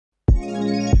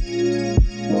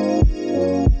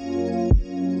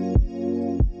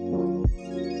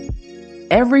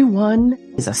Everyone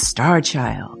is a star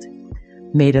child,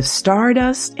 made of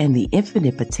stardust and the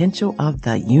infinite potential of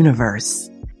the universe.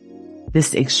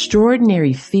 This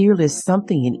extraordinary, fearless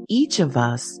something in each of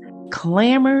us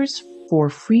clamors for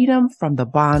freedom from the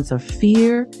bonds of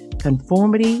fear,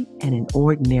 conformity, and an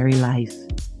ordinary life.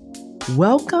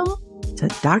 Welcome to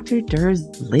Dr. Durr's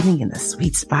Living in the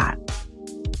Sweet Spot,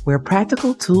 where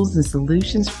practical tools and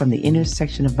solutions from the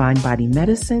intersection of mind-body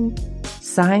medicine,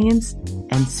 science,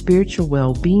 and spiritual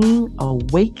well-being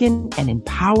awaken and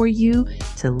empower you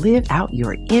to live out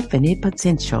your infinite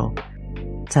potential,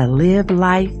 to live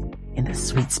life in the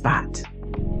sweet spot.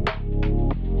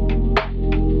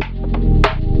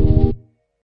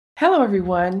 Hello,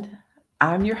 everyone.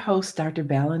 I'm your host, Dr.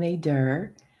 Balanae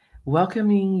Durr,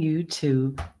 welcoming you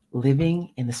to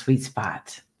Living in the Sweet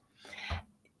Spot.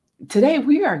 Today,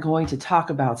 we are going to talk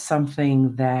about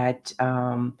something that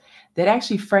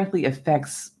actually, frankly,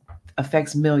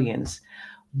 affects millions,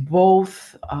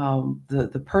 both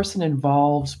the person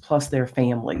involved plus their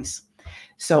families.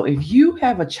 So, if you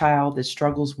have a child that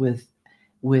struggles with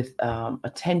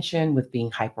attention, with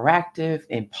being hyperactive,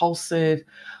 impulsive,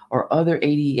 or other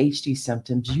ADHD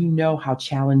symptoms, you know how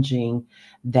challenging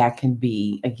that can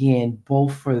be. Again,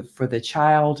 both for the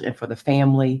child and for the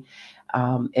family.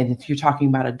 And if you're talking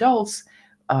about adults,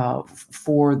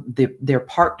 for their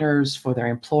partners, for their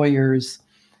employers,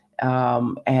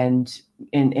 and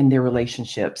in their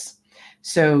relationships.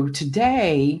 So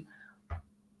today,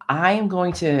 I am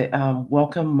going to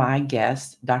welcome my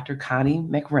guest, Dr. Connie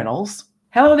McReynolds.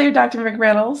 Hello there, Dr.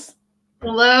 McReynolds.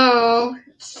 Hello.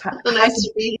 Nice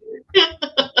to be here.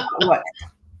 What?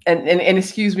 And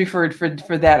excuse me for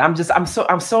that.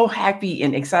 I'm so happy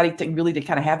and excited to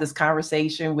kind of have this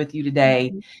conversation with you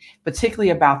today, particularly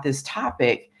about this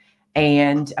topic.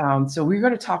 And so we're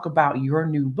going to talk about your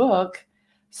new book,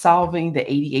 Solving the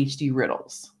ADHD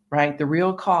Riddles, right? The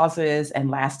real causes and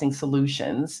lasting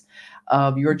solutions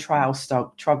of your child's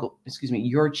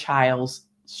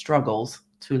struggles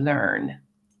to learn.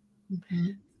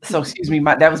 Mm-hmm. So excuse me,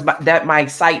 my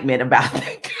excitement about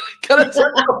that.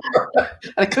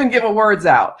 I couldn't get my words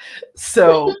out.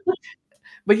 So,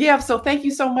 but yeah, so thank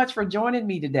you so much for joining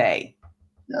me today.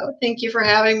 No, thank you for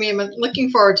having me. I'm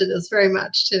looking forward to this very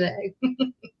much today.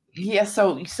 Yeah,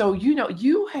 so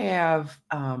you have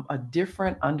a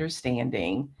different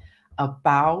understanding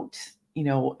about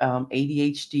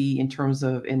ADHD in terms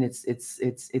of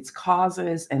its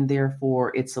causes and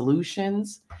therefore its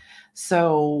solutions.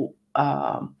 So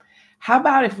how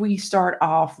about if we start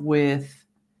off with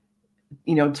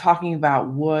talking about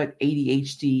what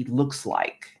ADHD looks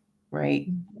like, right?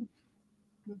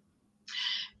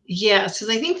 Yes,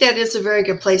 because I think that is a very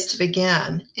good place to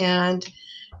begin. And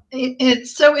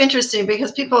it's so interesting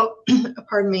because people,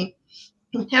 pardon me,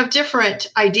 have different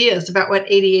ideas about what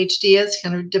ADHD is,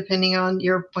 kind of depending on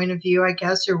your point of view, I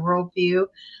guess, your worldview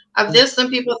of this. Some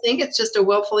people think it's just a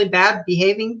willfully bad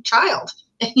behaving child.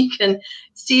 And you can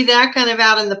see that kind of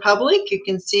out in the public. You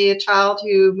can see a child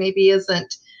who maybe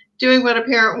isn't doing what a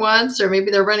parent wants, or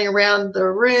maybe they're running around the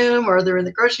room, or they're in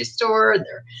the grocery store and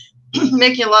they're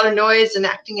making a lot of noise and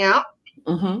acting out.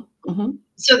 Mm-hmm. Mm-hmm.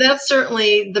 So that's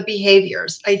certainly the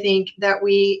behaviors, I think, that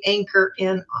we anchor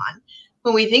in on.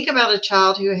 When we think about a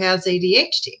child who has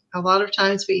ADHD, a lot of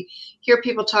times we hear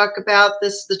people talk about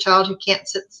this is the child who can't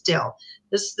sit still.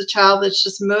 This is the child that's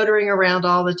just motoring around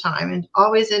all the time and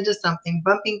always into something,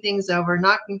 bumping things over,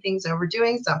 knocking things over,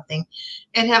 doing something,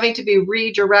 and having to be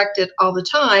redirected all the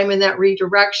time. And that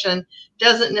redirection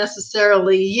doesn't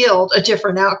necessarily yield a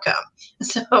different outcome.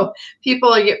 So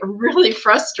people get really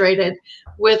frustrated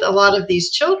with a lot of these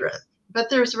children. But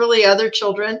there's really other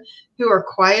children who are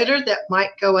quieter that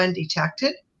might go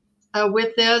undetected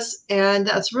with this. And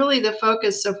that's really the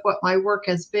focus of what my work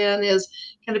has been, is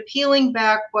kind of peeling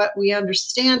back what we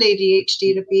understand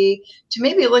ADHD to be, to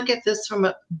maybe look at this from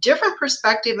a different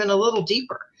perspective and a little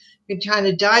deeper, and trying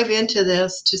to dive into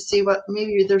this to see what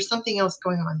maybe there's something else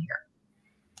going on here.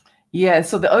 Yeah.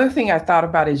 So the other thing I thought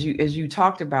about as you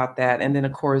talked about that, and then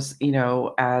of course,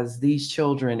 as these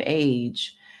children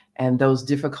age and those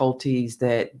difficulties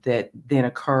that then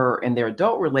occur in their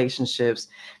adult relationships,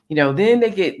 then they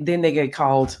get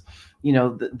called,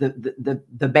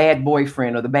 the bad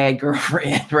boyfriend or the bad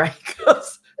girlfriend, right?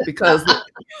 because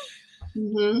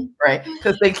Mm-hmm. right,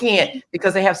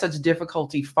 because they have such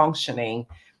difficulty functioning,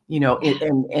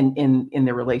 in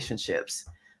their relationships.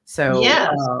 So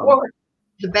yes, or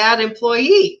the bad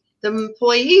employee, the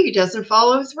employee who doesn't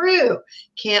follow through,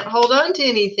 can't hold on to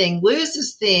anything,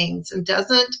 loses things, and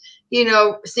doesn't,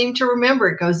 seem to remember.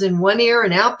 It goes in one ear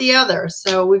and out the other.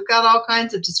 So we've got all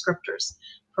kinds of descriptors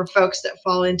for folks that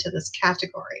fall into this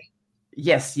category.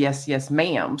 Yes, yes, yes,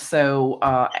 ma'am. So,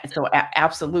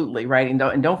 absolutely right, and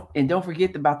don't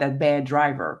forget about that bad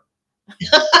driver,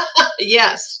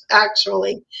 Yes,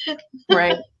 actually.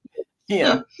 right?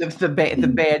 Yeah,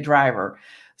 the bad driver.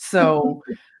 So,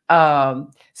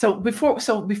 so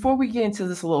before we get into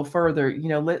this a little further,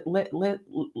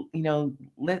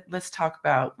 let's talk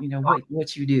about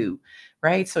what you do,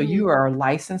 right? So Mm, you are a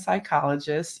licensed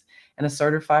psychologist and a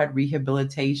certified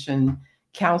rehabilitation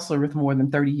counselor with more than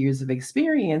 30 years of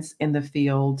experience in the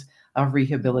field of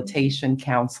rehabilitation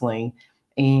counseling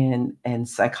and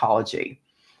psychology.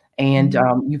 And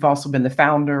mhm. you've also been the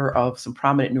founder of some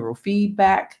prominent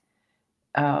neurofeedback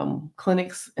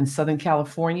clinics in Southern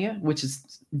California, which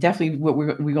is definitely what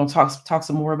we're going to talk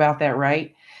some more about that,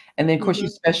 right? And then, of course, you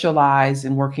Mhm. specialize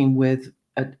in working with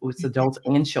adults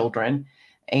and children,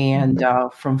 and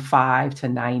Mhm. from 5 to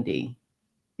 90.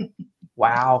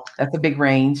 Wow, that's a big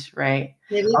range, right?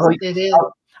 It is. Although, It is.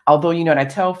 although and I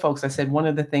tell folks, I said one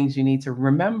of the things you need to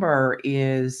remember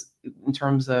is in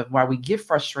terms of why we get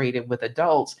frustrated with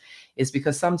adults is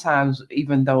because sometimes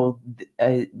even though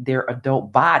they're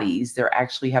adult bodies, they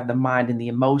actually have the mind and the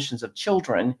emotions of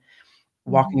children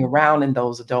walking Mhm. around in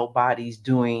those adult bodies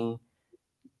doing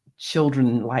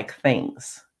children-like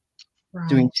things,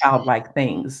 doing Right. childlike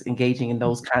things, engaging in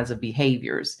those kinds of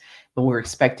behaviors, but we're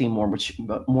expecting more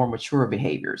mature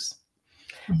behaviors.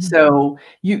 Mhm. So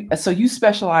you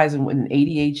specialize in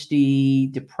ADHD,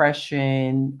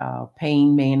 depression,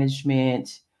 pain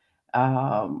management,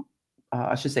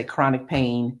 I should say chronic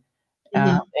pain,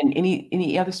 Mhm. and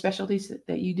any other specialties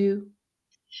that you do?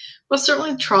 Well,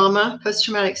 certainly trauma,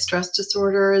 post-traumatic stress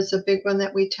disorder is a big one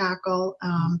that we tackle.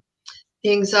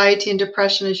 The anxiety and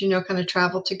depression, as you know, kind of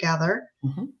travel together.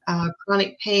 Mhm. Chronic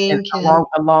And pain can,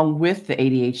 along with the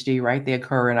ADHD, right? They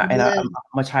occur in a yeah,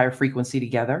 much higher frequency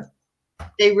together.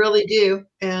 they really do.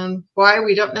 And why,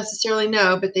 we don't necessarily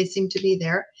know, but they seem to be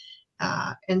there.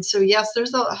 And so, yes,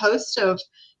 there's a host of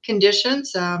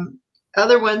conditions,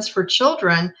 other ones for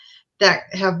children that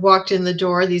have walked in the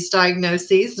door, these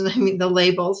diagnoses, and I mean the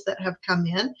labels that have come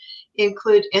in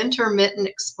include intermittent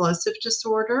explosive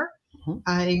disorder, Mhm,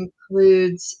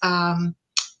 includes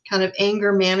kind of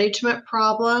anger management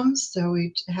problems. So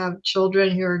we have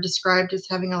children who are described as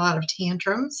having a lot of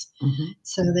tantrums. mhm,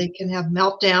 So they can have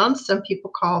meltdowns, some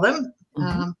people call them. mhm.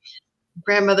 Um,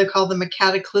 Grandmother called them a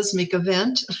cataclysmic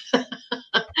event Oh,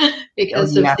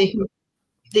 because of yeah.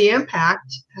 the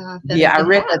impact that Yeah, it I can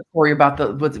read have. that story about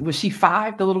was she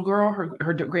 5, the little girl?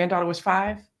 Her granddaughter was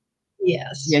 5? Yeah,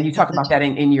 Yes, you at talk the about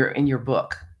time. that in your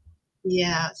book.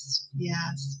 Yes,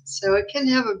 yes. So it can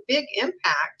have a big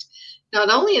impact, not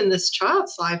only in this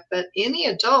child's life, but any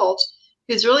adult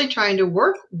who's really trying to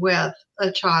work with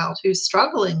a child who's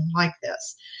struggling like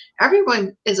this.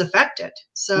 Everyone is affected.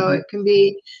 So Mhm, it can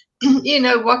be,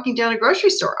 walking down a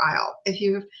grocery store aisle.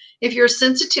 If you're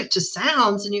sensitive to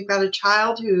sounds and you've got a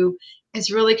child who is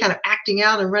really kind of acting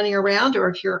out and running around, or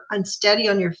if you're unsteady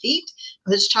on your feet,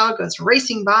 and this child goes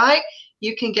racing by,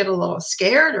 you can get a little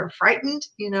scared or frightened,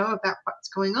 about what's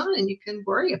going on, and you can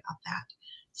worry about that.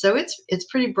 So it's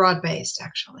pretty broad based,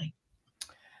 actually.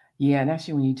 yeah, and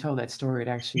actually, when you told that story, it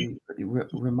actually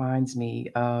reminds me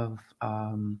of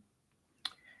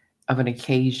an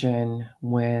occasion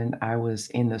when I was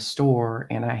in the store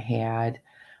and I had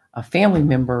a family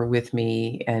member with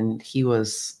me, and he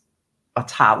was a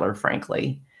toddler,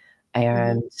 frankly. Hmm.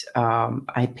 And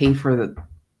I paid for the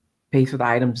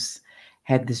items,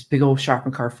 had this big old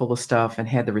shopping cart full of stuff, and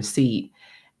had the receipt.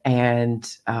 And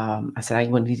I said, I'm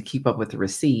going to need to keep up with the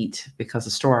receipt because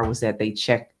the store I was at, they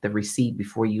check the receipt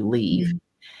before you leave.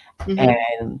 Hmm. Hmm.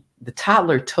 And the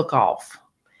toddler took off,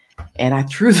 and I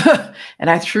threw the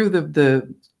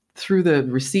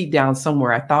receipt down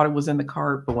somewhere. I thought it was in the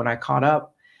cart, but when I caught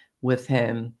up with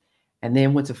him and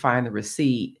then went to find the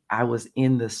receipt, I was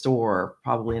in the store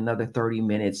probably another 30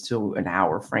 minutes to an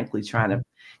hour, frankly, trying to,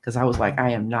 because I was like, I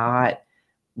am not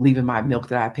leaving my milk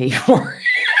that I paid for.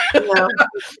 No,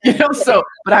 So, exactly.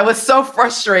 but I was so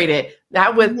frustrated,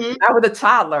 not with Hmm. not with a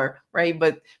toddler, right?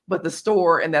 But the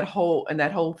store and that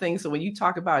whole thing. So when you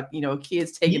talk about,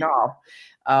 kids taking off,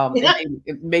 Yeah.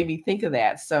 it made me think of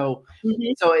that. So Hmm.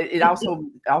 so it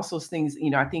also things,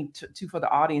 I think too, for the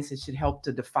audience, it should help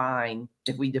to define,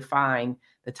 if we define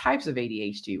the types of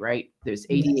ADHD, right? There's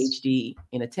Yes. ADHD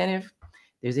inattentive,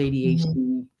 there's Hmm.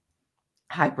 ADHD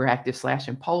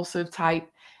hyperactive/impulsive type.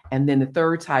 And then the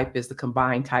third type is the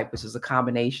combined type, which is a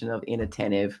combination of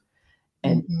inattentive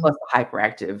and Hmm. plus the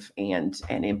hyperactive and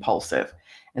impulsive.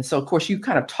 And so, of course, you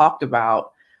kind of talked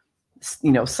about,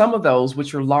 some of those,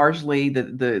 which are largely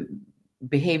the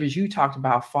behaviors you talked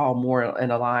about fall more in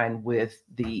line with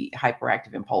the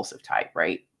hyperactive impulsive type,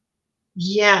 right?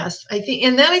 Yes, I think,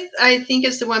 and that I think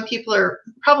is the one people are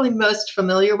probably most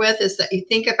familiar with, is that you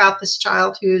think about this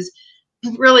child who's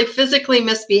really physically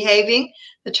misbehaving,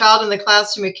 the child in the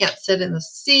classroom who can't sit in the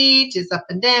seat, is up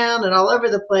and down and all over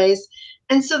the place.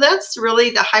 And so that's really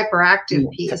the hyperactive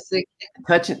Yeah. piece.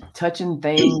 Touching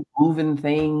things, moving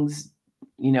things,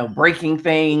 breaking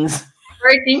things.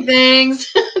 Breaking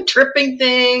things, tripping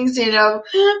things,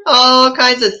 all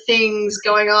kinds of things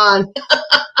going on.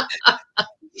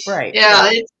 Right, Yeah,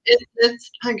 right.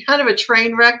 it's kind of a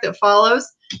train wreck that follows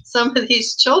some of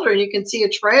these children. You can see a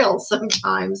trail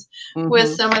sometimes with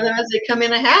Mhm. some of them as they come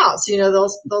in a house.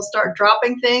 They'll start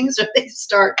dropping things, or they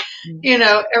start,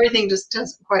 Mm. everything just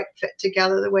doesn't quite fit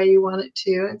together the way you want it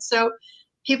to. And so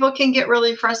people can get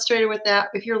really frustrated with that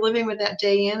if you're living with that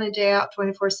day in and day out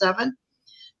 24/7.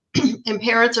 And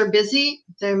parents are busy.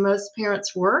 Most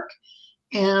parents work,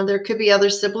 and there could be other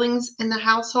siblings in the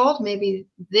household. Maybe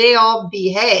they all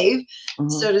behave,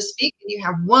 so Mhm. to speak, and you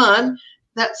have one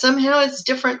that somehow is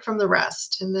different from the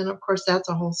rest. And then, of course, that's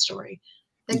a whole story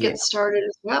that Yeah, gets started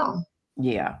as well.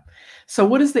 yeah. So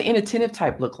what does the inattentive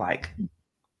type look like?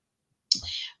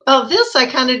 Well, this I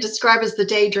kind of describe as the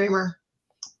daydreamer.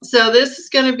 So this is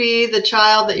going to be the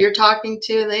child that you're talking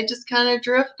to, and they just kind of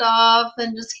drift off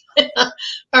and just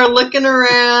are looking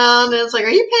around. And it's like, are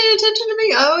you paying attention to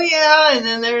me? Oh, yeah. And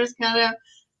then they're just kind of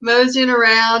moseying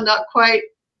around, not quite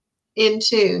in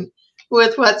tune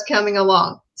with what's coming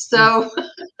along. Mm. So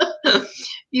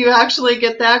you actually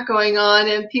get that going on,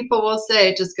 and people will say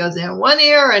it just goes in one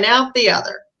ear and out the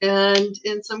other. And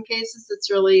in some cases,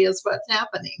 it's really is what's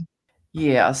happening.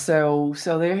 Yeah, so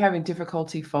they're having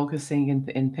difficulty focusing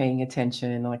and paying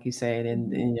attention, like you said,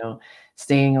 and, Mhm.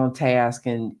 staying on task,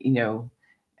 and,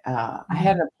 I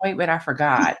had Mhm. an appointment, I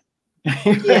forgot.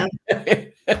 Yeah,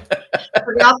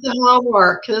 forgot the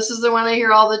homework. This is the one I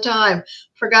hear all the time.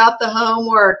 Forgot the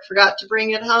homework. Forgot to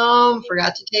bring it home.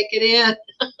 Forgot to take it in.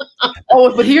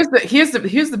 Oh, but here's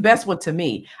the best one to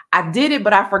me. I did it,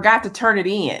 but I forgot to turn it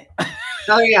in.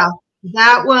 Oh, yeah.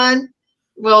 That one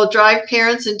will drive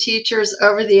parents and teachers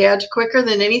over the edge quicker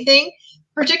than anything,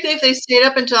 particularly if they stayed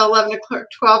up until 11 o'clock,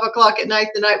 12 o'clock at night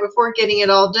the night before getting it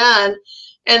all done.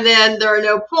 And then there are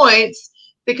no points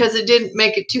because it didn't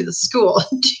make it to the school,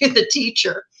 to the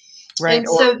teacher. Right, And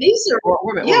so these are, or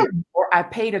wait a minute, wait a yeah. minute, or I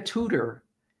paid a tutor.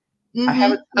 I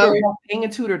have a tutor Oh, paying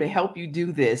a tutor to help you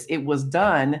do this. It was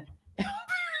done.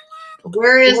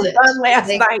 where It is was it? done last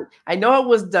They, night. I know it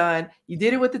was done. You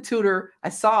did it with the tutor. I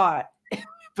saw it.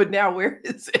 But now where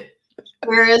is it?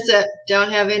 where is it?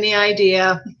 Don't have any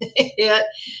idea.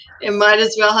 It might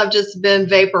as well have just been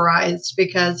vaporized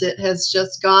because it has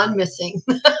just gone missing.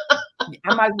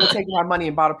 I might as well take my money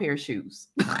and bought a pair of shoes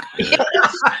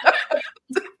Yes.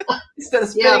 instead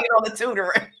of Yeah. spending it on the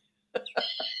tutor.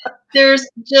 There's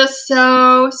just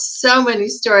so many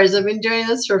stories. I've been doing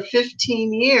this for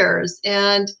 15 years,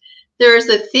 and there's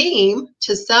a theme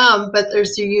to some, but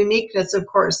there's a uniqueness, of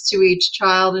course, to each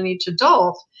child and each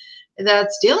adult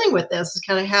that's dealing with this, is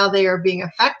kind of how they are being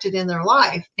affected in their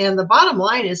life. And the bottom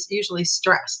line is usually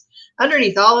stress.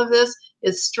 Underneath all of this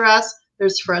is stress.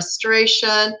 There's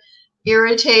frustration,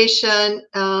 irritation,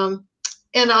 and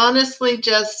honestly,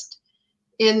 just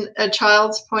in a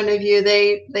child's point of view,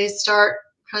 they start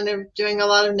kind of doing a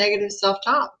lot of negative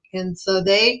self-talk, and so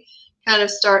they kind of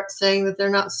start saying that they're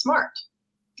not smart,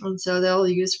 and so they'll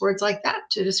use words like that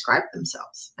to describe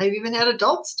themselves. I've even had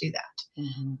adults do that.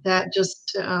 Mhm. That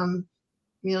just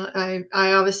I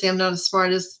obviously am not as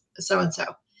smart as so and so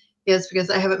is because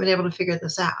I haven't been able to figure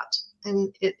this out.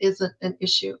 And it isn't an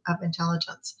issue of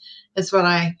intelligence, is what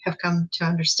I have come to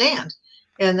understand.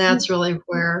 And that's really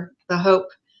where the hope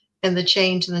and the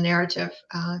change in the narrative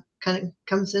kind of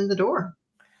comes in the door.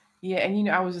 Yeah, and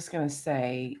I was just gonna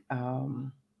say,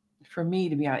 for me,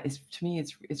 to be honest,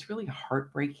 it's really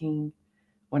heartbreaking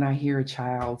when I hear a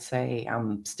child say,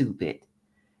 "I'm stupid,"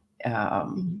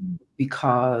 um, Mhm.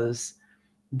 because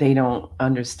they don't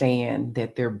understand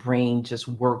that their brain just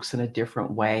works in a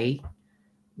different way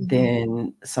Mhm.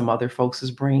 than some other folks'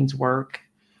 brains work,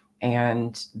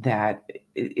 and that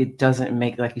it doesn't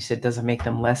make, like you said, doesn't make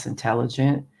them less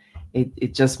intelligent.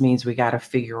 It just means we got to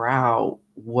figure out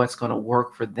what's going to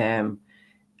work for them,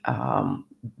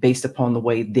 based upon the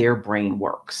way their brain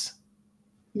works.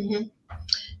 Mhm.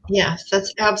 Yes,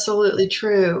 that's absolutely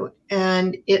true.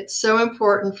 And it's so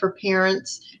important for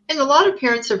parents. And a lot of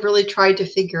parents have really tried to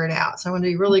figure it out. So I want to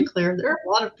be really clear. There are a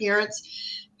lot of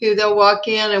parents who they'll walk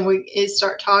in and we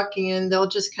start talking, and they'll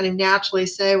just kind of naturally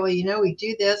say, well, we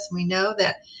do this. And we know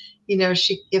that,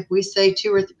 if we say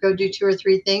go do two or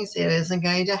three things, it isn't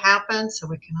going to happen. So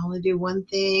we can only do one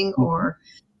thing, Mhm. or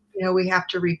We have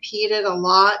to repeat it a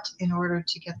lot in order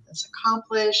to get this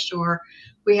accomplished, or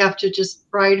we have to just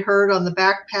ride herd on the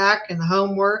backpack and the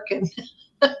homework and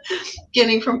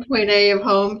getting from point A of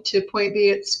home to point B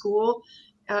at school.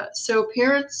 So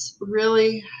parents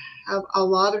really have a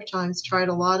lot of times tried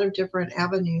a lot of different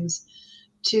avenues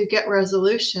to get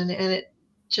resolution, and it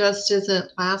just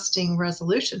isn't lasting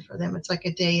resolution for them. It's like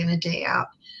a day in a day out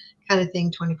kind of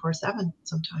thing, 24/7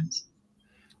 sometimes.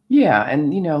 Yeah,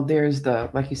 and there's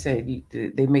like you said,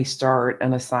 they may start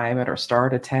an assignment or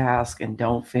start a task and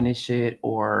don't finish it,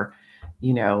 or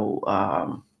you know,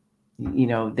 um,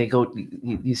 they go,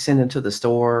 you send them to the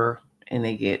store and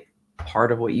they get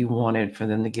part of what you wanted for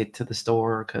them to get to the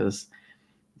store because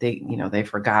they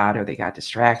forgot or they got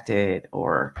distracted,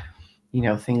 or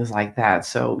things like that.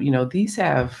 So these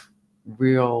have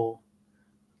real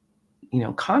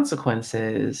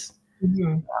consequences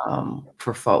Mhm.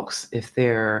 for folks if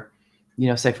they're,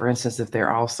 say for instance, if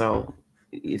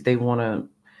they want to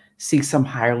seek some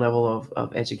higher level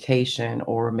of education,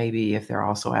 or maybe if they're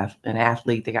also an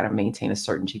athlete, they got to maintain a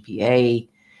certain GPA.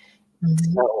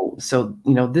 Mhm. So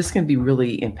this can be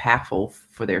really impactful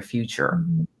for their future.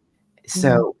 Mhm. Mhm.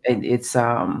 So and it's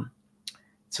so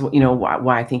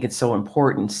why I think it's so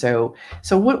important. So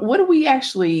what are we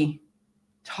actually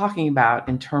talking about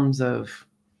in terms of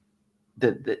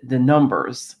the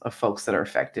numbers of folks that are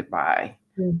affected by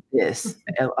Mhm. this,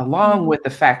 along Mhm. with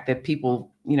the fact that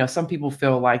people, some people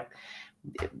feel like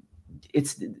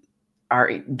it's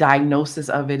our diagnosis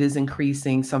of it is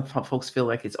increasing. Some folks feel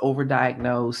like it's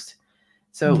overdiagnosed.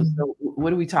 So, Mhm. so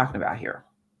what are we talking about here?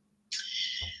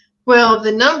 Well,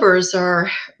 the numbers are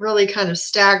really kind of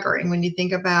staggering when you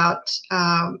think about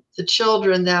the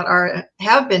children that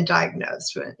have been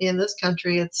diagnosed. In this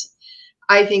country.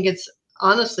 I think it's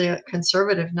honestly a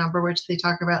conservative number, which they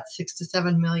talk about 6 to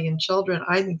 7 million children.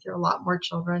 I think there are a lot more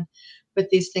children with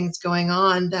these things going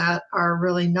on that are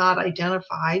really not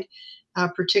identified,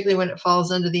 particularly when it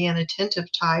falls under the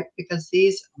inattentive type, because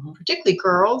these, Mhm. particularly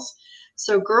girls,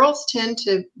 so girls tend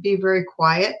to be very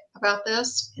quiet about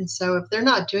this. And so if they're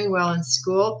not doing well in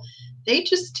school, they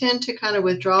just tend to kind of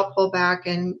withdraw, pull back,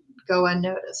 and go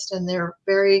unnoticed. And they're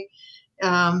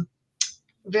um,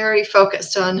 very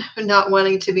focused on not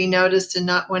wanting to be noticed and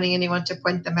not wanting anyone to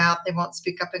point them out. They won't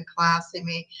speak up in class. They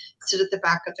may sit at the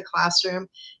back of the classroom,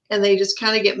 and they just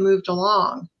kind of get moved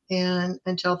along and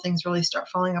until things really start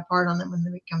falling apart on them when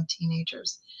they become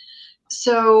teenagers.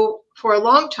 So for a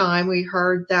long time, we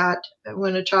heard that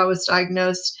when a child was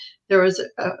diagnosed, there was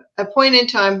a point in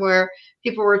time where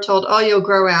people were told, "Oh, you'll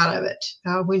grow out of it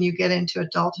when you get into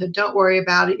adulthood. Don't worry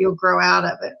about it. You'll grow out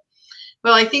of it."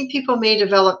 Well, I think people may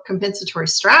develop compensatory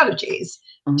strategies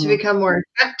to Mhm. become more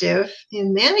effective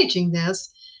in managing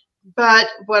this. But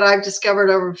what I've discovered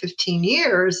over 15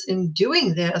 years in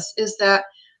doing this is that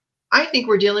I think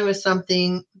we're dealing with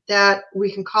something that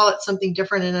we can call it something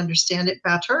different and understand it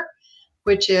better,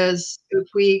 which is if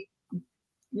we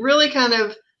really kind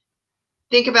of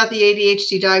think about the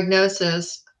ADHD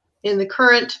diagnosis in the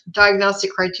current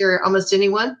diagnostic criteria, almost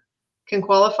anyone can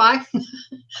qualify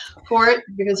for it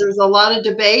because there's a lot of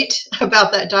debate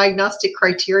about that diagnostic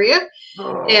criteria.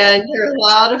 And there are a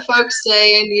lot of folks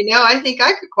saying, I think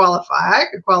I could qualify. I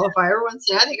could qualify. Everyone's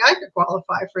saying, I think I could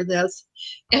qualify for this.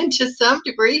 And to some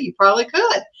degree, you probably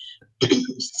could.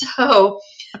 So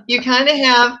you kind of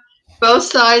have both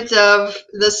sides of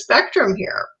the spectrum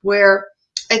here, where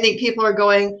I think people are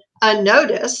going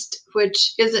unnoticed,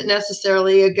 which isn't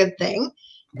necessarily a good thing.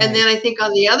 And Right. then I think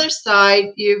on the other side,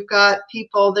 you've got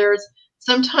people,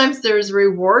 sometimes there's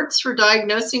rewards for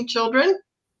diagnosing children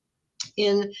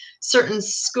in certain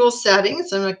school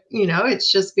settings. And,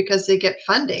 it's just because they get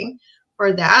funding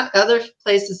for that. Other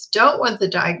places don't want the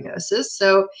diagnosis.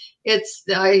 So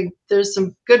there's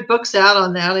some good books out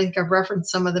on that. I think I've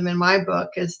referenced some of them in my book.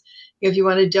 Is if you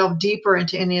want to delve deeper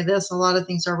into any of this, a lot of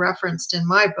things are referenced in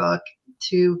my book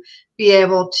to be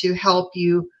able to help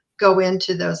you go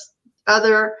into those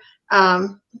other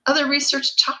other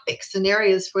research topics and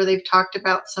areas where they've talked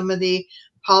about some of the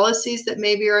policies that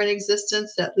maybe are in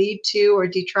existence that lead to or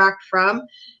detract from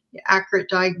accurate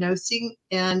diagnosing.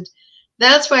 And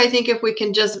that's why I think if we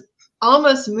can just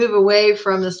almost move away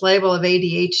from this label of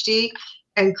ADHD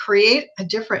and create a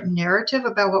different narrative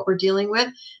about what we're dealing with,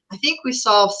 I think we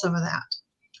solve some of that.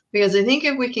 Because I think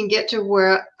if we can get to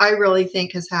where I really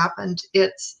think has happened,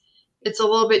 it's a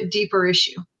little bit deeper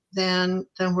issue than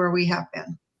where we have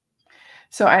been.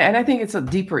 And I think it's a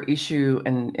deeper issue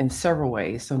in several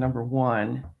ways. So number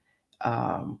one,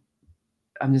 um,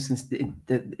 I'm just going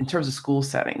to, in terms of school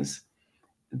settings,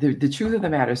 the truth of the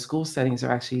matter is school settings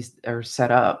are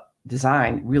set up,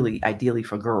 designed really ideally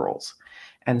for girls.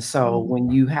 And so Mhm. when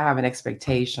you have an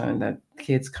expectation that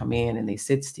kids come in and they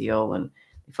sit still and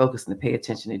they focus and they pay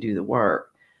attention to do the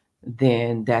work,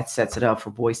 then that sets it up for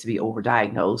boys to be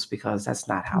overdiagnosed because that's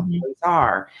not how Mhm. boys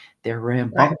are. They're Right.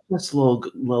 rambunctious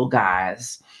little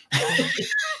guys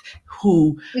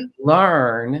who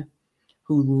learn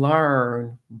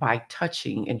by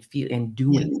touching and feel and Yes.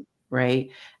 doing, right?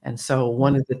 And so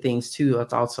one of the things too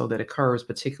that's also that occurs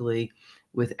particularly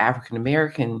with African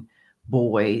American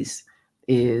boys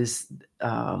is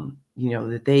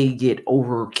that they get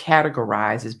over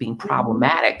categorized as being Mhm.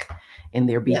 problematic in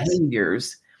their Yes.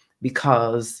 behaviors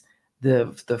because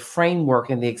the framework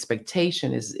and the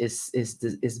expectation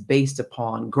is based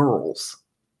upon girls.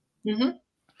 Mhm.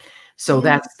 So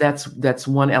Yeah. that's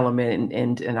one element,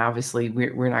 and obviously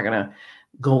we're not gonna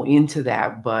go into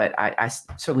that, but I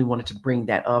certainly wanted to bring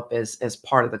that up as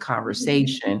part of the Mhm.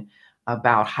 conversation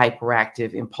about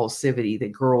hyperactive impulsivity,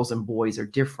 that girls and boys are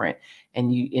different,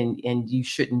 and you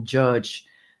shouldn't judge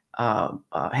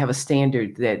have a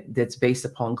standard that's based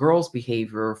upon girls'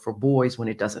 behavior for boys when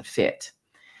it doesn't fit.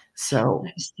 So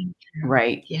That is so true.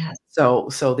 right. Yes. So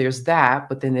there's that,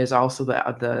 but then there's also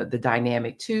the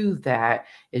dynamic too that,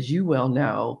 as you well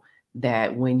know,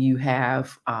 that when you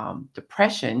have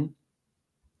depression,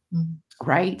 Mhm.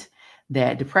 right?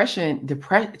 That depression,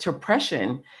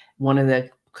 one of the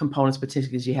components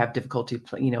particularly is you have difficulty,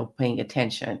 paying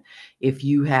attention. If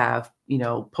you have,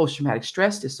 post-traumatic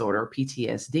stress disorder,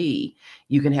 PTSD,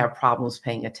 you can have problems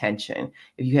paying attention.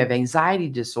 If you have anxiety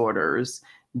disorders,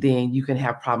 then you can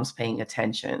have problems paying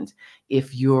attention.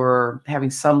 If you're having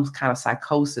some kind of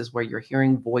psychosis where you're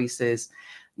hearing voices,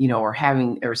 or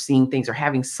having or seeing things or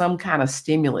having some kind of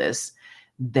stimulus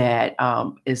that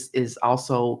is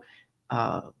also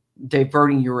uh,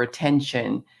 diverting your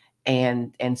attention,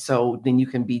 and so then you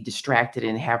can be distracted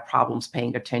and have problems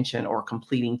paying attention or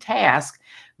completing tasks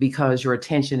because your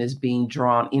attention is being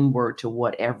drawn inward to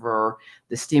whatever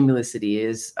the stimulus it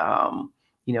is,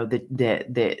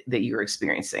 that you're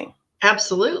experiencing.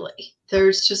 Absolutely.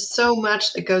 There's just so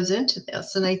much that goes into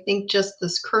this, and I think just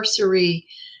this cursory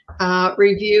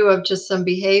review of just some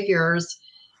behaviors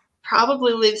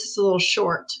probably leaves us a little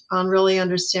short on really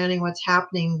understanding what's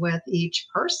happening with each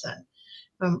person.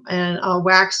 And I'll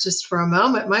wax just for a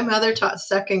moment. My mother taught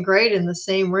second grade in the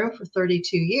same room for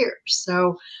 32 years.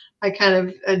 So I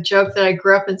kind of joke that I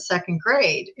grew up in second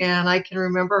grade, and I can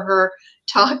remember her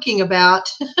talking about,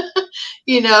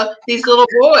 these little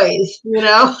boys,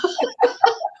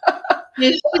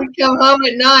 she'd come home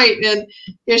at night and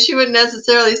she wouldn't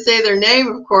necessarily say their name,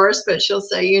 of course, but she'll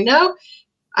say,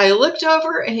 I looked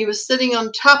over and he was sitting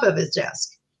on top of his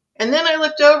desk. And then I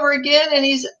looked over again and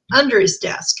he's under his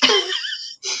desk.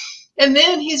 And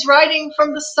then he's writing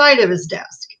from the side of his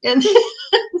desk. And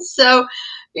so,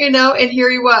 and here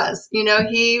he was,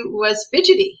 he was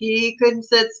fidgety. He couldn't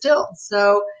sit still.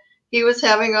 So he was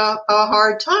having a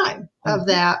hard time of Mhm,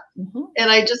 that. mhm. And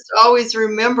I just always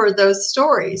remember those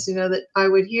stories, that I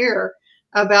would hear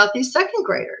about these second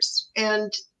graders.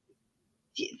 And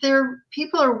their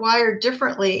people are wired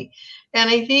differently. And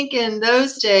I think in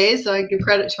those days, I give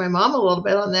credit to my mom a little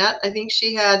bit on that. I think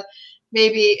she had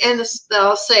maybe, and this,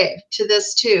 I'll say to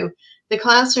this too, the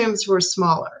classrooms were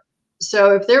smaller.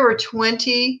 So if there were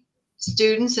 20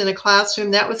 students in a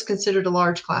classroom, that was considered a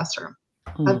large classroom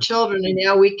of Mm, children. And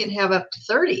now we can have up to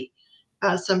 30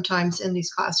 sometimes in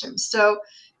these classrooms. So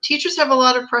teachers have a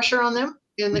lot of pressure on them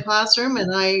in the classroom,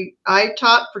 and I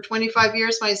taught for 25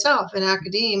 years myself in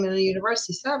academia in a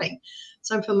university setting,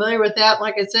 so I'm familiar with that.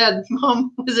 Like I said,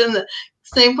 mom was in the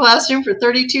same classroom for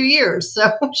 32 years,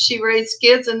 so she raised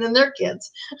kids and then their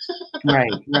kids.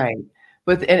 right, right.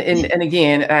 But and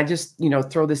again, I just,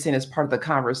 throw this in as part of the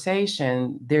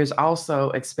conversation. There's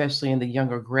also, especially in the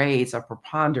younger grades, a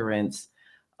preponderance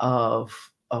of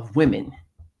women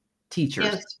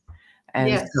teachers. Yes. And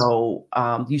Yes. so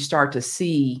you start to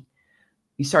see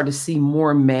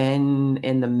more men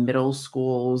in the middle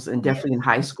schools and definitely in Yes.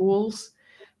 high schools,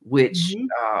 which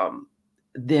Hmm.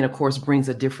 then of course brings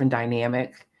a different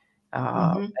dynamic,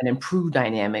 Hmm. an improved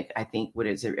dynamic, I think,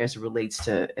 as it relates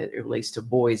to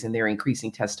boys and their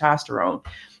increasing testosterone.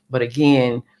 But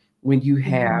again, when you Hmm.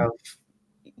 have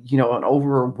an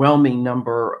overwhelming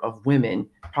number of women,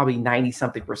 probably 90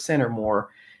 something percent or more,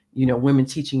 women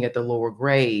teaching at the lower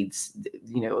grades,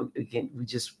 again,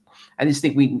 I just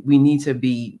think we need to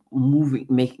be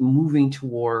moving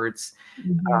towards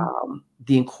Hmm.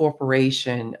 the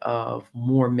incorporation of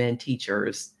more men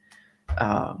teachers,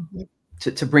 uh, Hmm.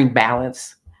 to bring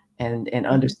balance and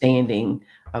understanding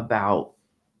about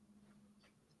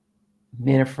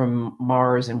men are from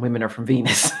Mars and women are from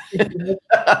Venus. Hmm.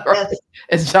 Right? Yes.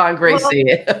 As John Gray Well,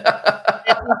 said.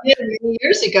 We did many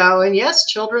years ago. And yes,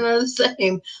 children are the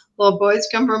same. Little boys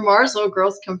come from Mars, little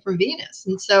girls come from Venus.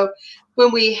 And so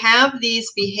when we have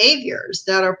these behaviors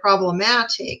that are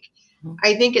problematic,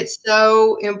 I think it's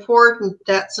so important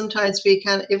that sometimes we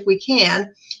kind of, if we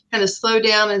can, kind of slow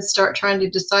down and start trying to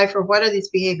decipher what are these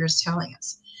behaviors telling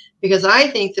us. Because I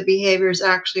think the behaviors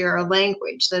actually are a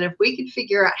language that if we could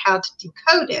figure out how to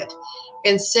decode it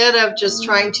instead of just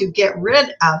trying to get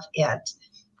rid of it,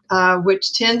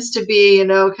 which tends to be,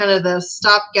 kind of the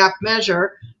stopgap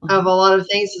measure of a lot of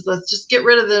things is let's just get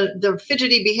rid of the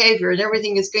fidgety behavior and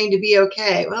everything is going to be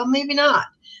okay. Well, maybe not.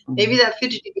 Maybe that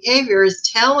fidgety behavior is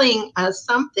telling us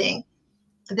something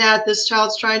that this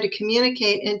child's trying to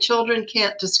communicate, and children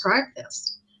can't describe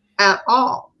this at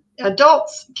all.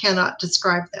 Adults cannot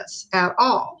describe this at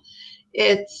all.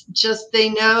 It's just they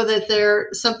know that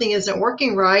something isn't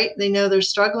working right. They know they're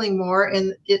struggling more,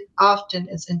 and it often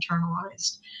is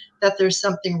internalized that there's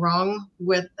something wrong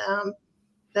with them.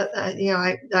 That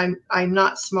I'm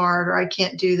not smart, or I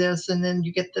can't do this, and then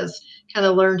you get this kind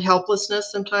of learned helplessness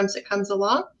sometimes that comes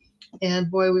along.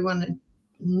 And boy, we want to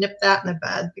nip that in the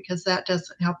bud because that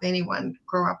doesn't help anyone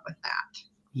grow up with that.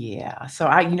 Yeah. So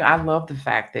I love the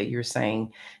fact that you're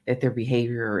saying that their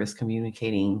behavior is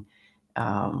communicating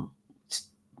um,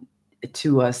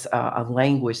 to us a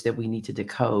language that we need to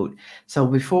decode. So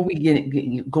before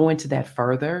we go into that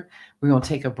further, we're going to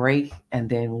take a break, and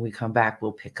then when we come back,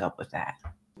 we'll pick up with that.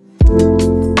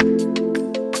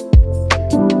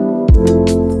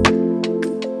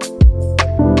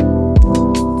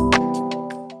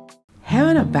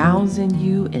 Heaven abounds in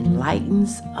you,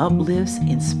 enlightens, uplifts,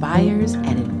 inspires,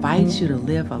 and invites you to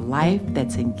live a life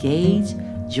that's engaged,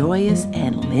 joyous,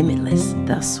 and limitless,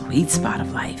 the sweet spot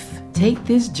of life. Take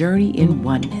this journey in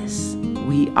oneness.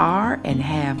 We are and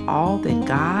have all that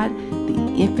God,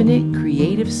 the infinite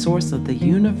creative source of the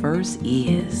universe,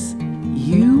 is.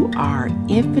 You are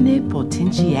infinite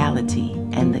potentiality,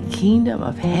 and the kingdom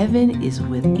of heaven is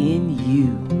within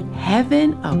you.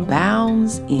 Heaven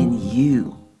abounds in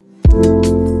you.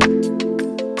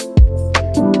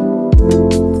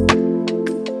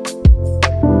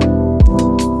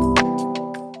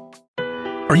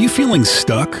 Are you feeling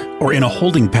stuck or in a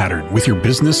holding pattern with your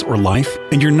business or life,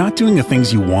 and you're not doing the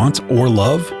things you want or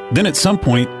love? Then at some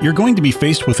point, you're going to be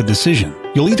faced with a decision.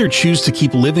 You'll either choose to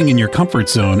keep living in your comfort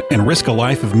zone and risk a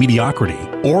life of mediocrity,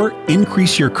 or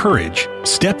increase your courage,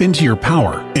 step into your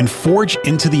power, and forge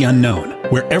into the unknown,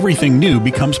 where everything new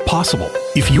becomes possible.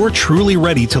 If you're truly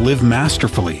ready to live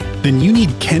masterfully, then you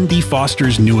need Ken D.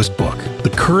 Foster's newest book,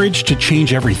 The Courage to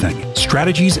Change Everything: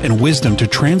 Strategies and Wisdom to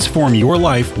Transform Your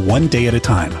Life One Day at a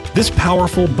Time. This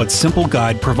powerful but simple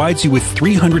guide provides you with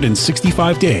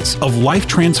 365 days of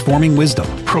life-transforming wisdom,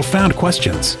 profound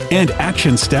questions, and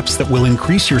action steps that will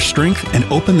increase your strength and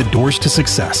open the doors to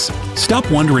success. Stop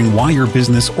wondering why your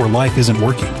business or life isn't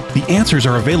working. The answers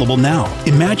are available now.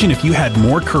 Imagine if you had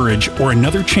more courage or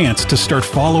another chance to start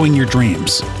following your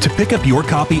dreams. To pick up your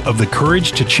copy of The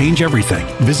Courage to Change Everything,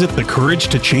 visit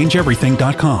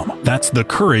thecouragetochangeeverything.com. That's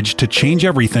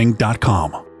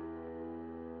thecouragetochangeeverything.com.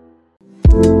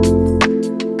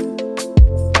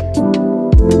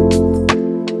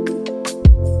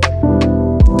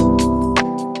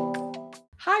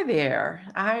 Hi there.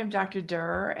 I am Dr.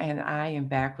 Durr, and I am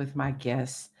back with my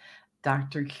guest,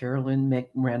 Dr. Carolyn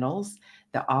McReynolds,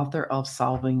 the author of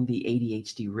Solving the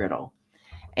ADHD Riddle.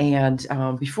 And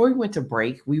before we went to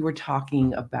break, we were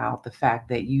talking about the fact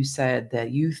that you said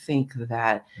that you think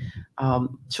that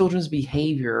children's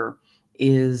behavior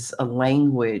is a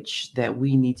language that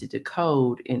we need to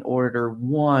decode in order,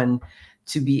 one,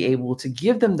 to be able to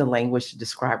give them the language to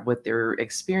describe what they're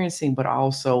experiencing, but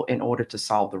also in order to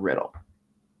solve the riddle.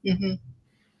 Mm-hmm.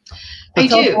 So I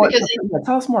do, because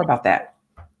tell us more about that.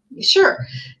 Sure.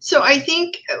 So I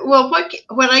think, well,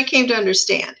 what I came to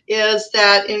understand is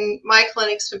that in my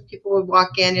clinics, when people would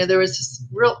walk in, there was this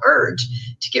real urge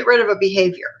to get rid of a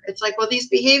behavior. It's like, well, these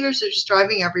behaviors are just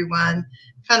driving everyone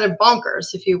kind of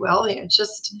bonkers, if you will. It's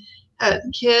just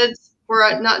kids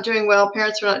were not doing well,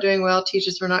 parents were not doing well,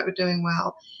 teachers were not doing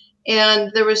well.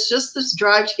 And there was just this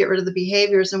drive to get rid of the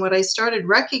behaviors. And what I started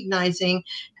recognizing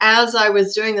as I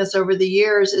was doing this over the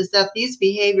years is that these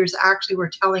behaviors actually were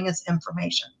telling us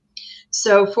information.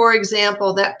 So, for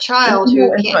example, that child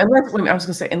who can't. I was going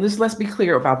to say, and let's be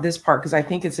clear about this part, because I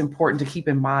think it's important to keep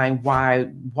in mind why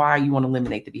you want to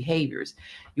eliminate the behaviors.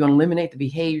 You want to eliminate the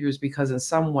behaviors because in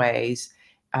some ways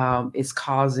it's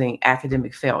causing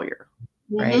academic failure,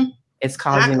 right? It's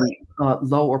causing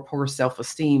low or poor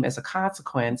self-esteem as a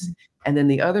consequence. And then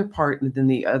the other part,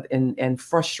 and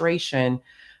frustration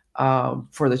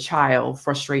for the child,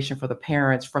 frustration for the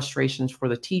parents, frustrations for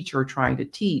the teacher trying to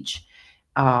teach.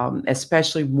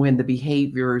 especially when the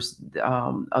behaviors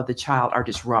of the child are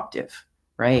disruptive,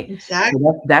 right? Exactly.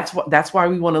 So that's why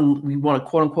we want to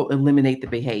quote unquote eliminate the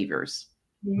behaviors.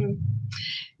 Mhm.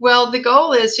 Well, the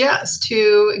goal is, yes,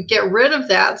 to get rid of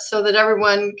that so that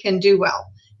everyone can do well.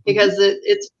 Because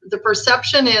it's the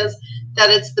perception is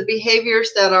that it's the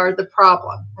behaviors that are the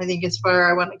problem. I think it's where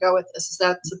I want to go with this, is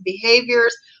that the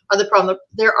behaviors are the problem.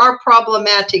 There are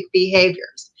problematic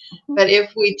behaviors. But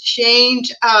if we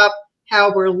change up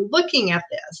how we're looking at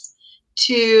this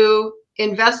to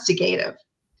investigative,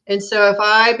 and so if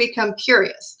I become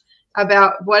curious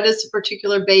about what is a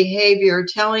particular behavior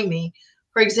telling me,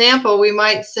 for example, we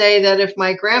might say that if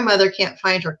my grandmother can't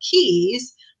find her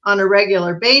keys on a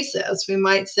regular basis, we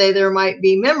might say there might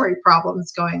be memory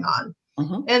problems going on.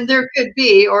 And there could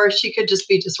be, or she could just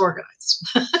be disorganized.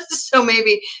 So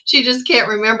maybe she just can't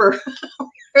remember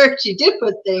where she did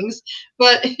put things,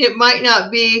 but it might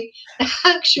not be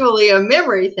actually a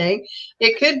memory thing.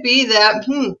 It could be that,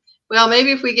 well,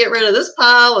 maybe if we get rid of this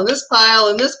pile and this pile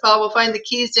and this pile, we'll find the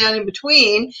keys down in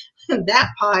between that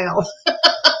pile.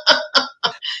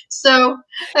 So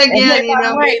And hey, again, by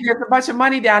the way, there's a bunch of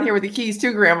money down here with the keys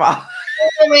too, Grandma.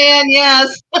 Oh man,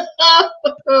 yes.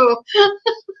 Oh,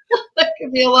 there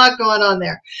could be a lot going on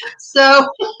there. So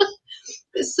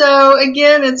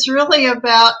again, it's really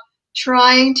about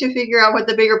trying to figure out what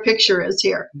the bigger picture is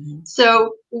here.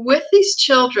 So with these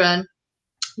children,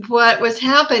 what was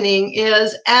happening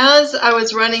is, as I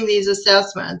was running these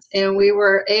assessments and we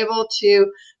were able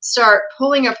to start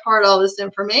pulling apart all this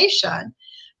information,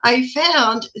 I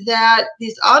found that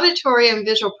these auditory and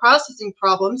visual processing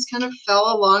problems kind of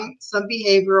fell along some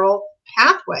behavioral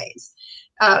pathways.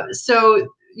 So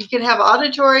you can have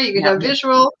auditory, you can have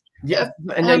visual. Yes,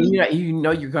 and then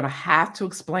you're going to have to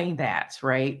explain that,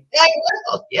 right? I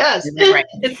will, yes. Right.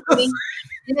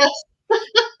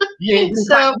 Yes.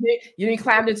 So you didn't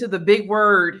climb into the big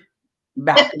word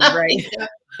balcony, right?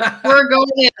 We're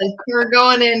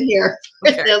going in here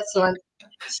with this one.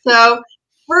 So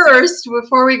first,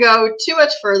 before we go too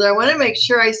much further, I want to make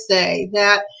sure I say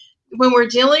that when we're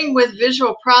dealing with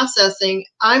visual processing,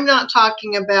 I'm not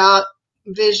talking about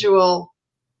visual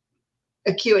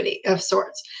acuity of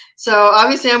sorts. So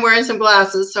obviously I'm wearing some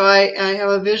glasses, so I have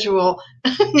a visual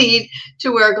need to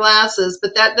wear glasses,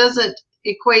 but that doesn't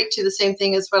equate to the same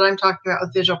thing as what I'm talking about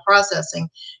with visual processing.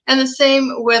 And the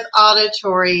same with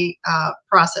auditory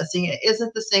processing. It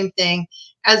isn't the same thing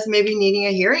as maybe needing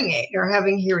a hearing aid or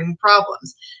having hearing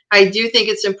problems. I do think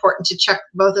it's important to check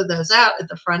both of those out at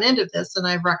the front end of this, and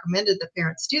I've recommended that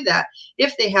parents do that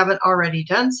if they haven't already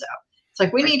done so. It's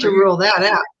like we need to rule that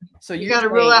out. So you got to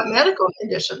rule out medical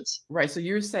conditions. Right. So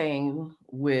you're saying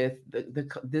with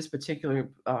this particular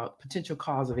potential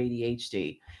cause of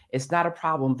ADHD, it's not a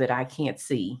problem that I can't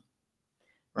see,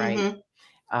 right?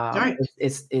 Right.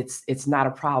 It's not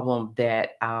a problem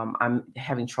that I'm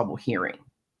having trouble hearing.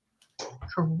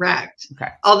 Correct.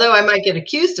 Okay. Although I might get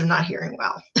accused of not hearing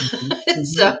well.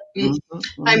 So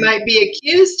I might be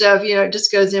accused of, it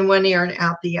just goes in one ear and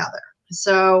out the other.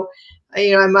 So,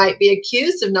 I might be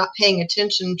accused of not paying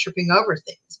attention and tripping over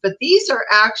things. But these are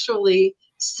actually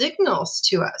signals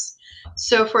to us.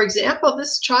 So, for example,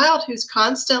 this child who's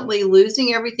constantly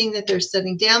losing everything that they're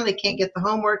setting down, they can't get the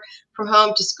homework from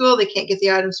home to school, they can't get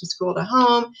the items from school to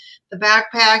home. The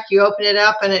backpack, you open it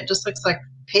up and it just looks like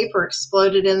paper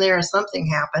exploded in there or something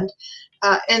happened.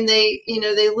 And they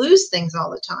lose things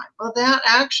all the time. Well, that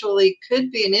actually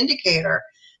could be an indicator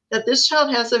that this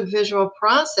child has a visual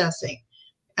processing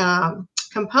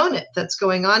component that's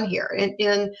going on here.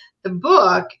 In the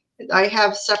book, I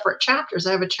have separate chapters.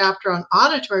 I have a chapter on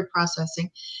auditory processing,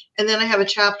 and then I have a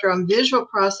chapter on visual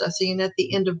processing. And at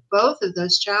the end of both of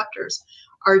those chapters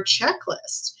are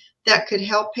checklists that could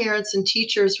help parents and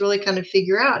teachers really kind of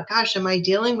figure out, gosh, am I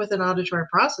dealing with an auditory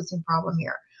processing problem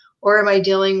here? Or am I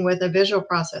dealing with a visual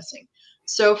processing?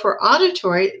 So for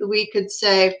auditory, we could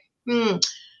say,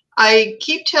 I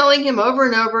keep telling him over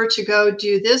and over to go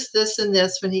do this, this, and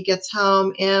this when he gets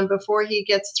home. And before he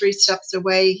gets 3 steps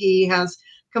away, he has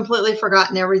completely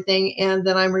forgotten everything. And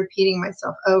then I'm repeating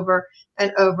myself over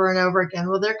and over and over again.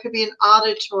 Well, there could be an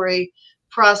auditory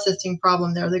processing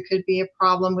problem there. There could be a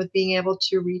problem with being able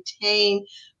to retain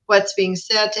what's being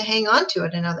said, to hang on to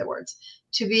it, in other words,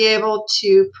 to be able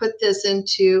to put this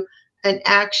into an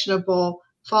actionable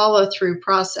follow-through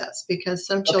process, because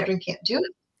some children can't do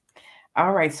it.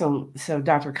 All right, so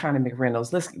Dr. Connie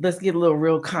McReynolds, let's get a little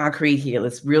real concrete here.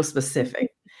 Let's real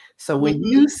specific. So when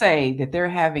you say that they're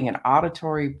having an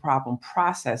auditory problem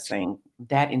processing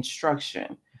that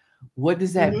instruction, What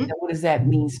does Mhm. that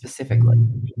mean specifically?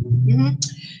 Mhm.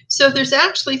 So there's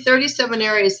actually 37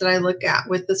 areas that I look at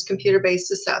with this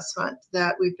computer-based assessment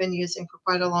that we've been using for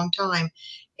quite a long time.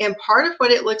 And part of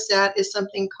what it looks at is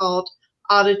something called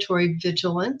auditory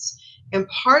vigilance. And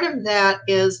part of that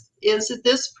is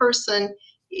this person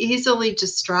easily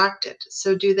distracted?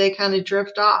 So do they kind of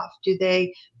drift off? Do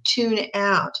they tune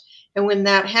out? And when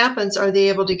that happens, are they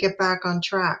able to get back on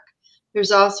track?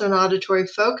 There's also an auditory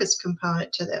focus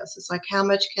component to this. It's like how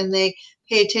much can they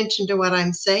pay attention to what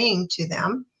I'm saying to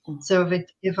them? So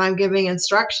if I'm giving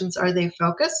instructions, are they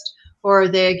focused or are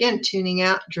they again tuning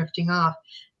out, drifting off?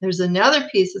 There's another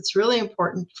piece that's really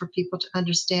important for people to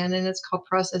understand, and it's called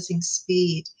processing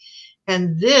speed.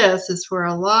 And this is where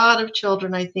a lot of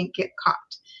children, I think, get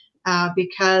caught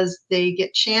because they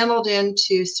get channeled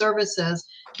into services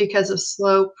because of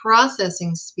slow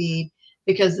processing speed,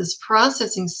 because this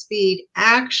processing speed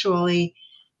actually,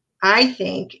 I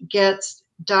think, gets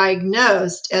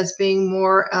diagnosed as being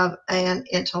more of an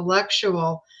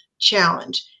intellectual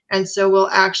challenge. And so we'll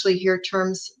actually hear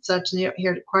terms such, you don't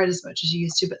hear it quite as much as you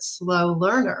used to, but slow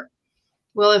learner.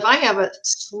 Well, if I have a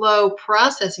slow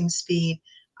processing speed,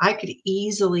 I could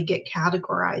easily get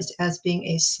categorized as being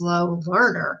a slow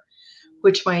learner,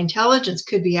 which my intelligence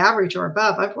could be average or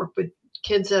above. I've worked with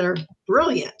kids that are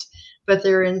brilliant, but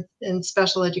they're in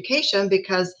special education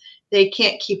because they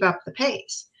can't keep up the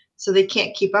pace. So they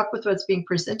can't keep up with what's being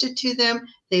presented to them.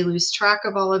 They lose track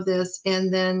of all of this,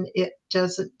 and then it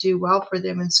doesn't do well for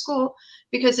them in school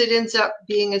because it ends up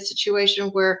being a situation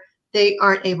where they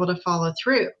aren't able to follow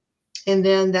through. And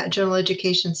then that general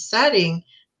education setting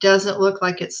doesn't look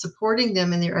like it's supporting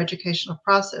them in their educational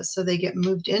process. So they get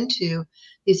moved into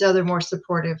these other more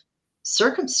supportive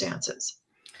circumstances.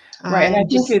 Right, and I And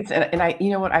think just, and I,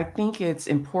 you know what, I think it's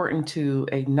important to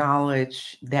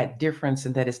acknowledge that difference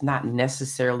and that it's not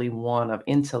necessarily one of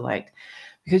intellect.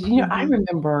 Because, I mhm,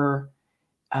 remember,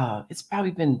 it's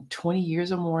probably been 20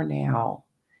 years or more now,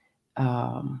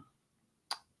 um,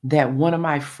 that one of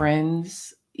my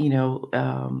friends,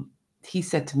 he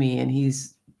said to me, and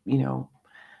he's, you know,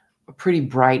 a pretty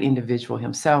bright individual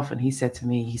himself, and he said to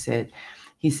me, he said,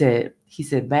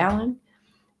 "Valen,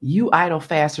 you idle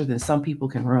faster than some people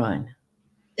can run."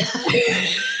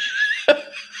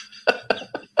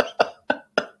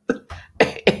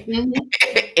 mhm,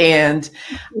 And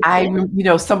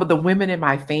okay, some of the women in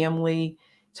my family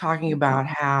talking mhm, about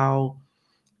how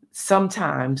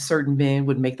sometimes certain men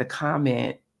would make the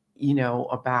comment,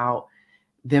 about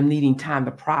them needing time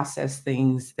to process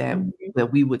things that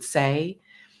mhm, we would say.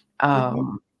 mhm,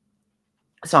 Um,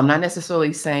 so I'm not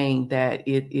necessarily saying that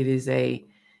it is a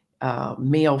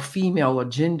male, female, or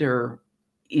gender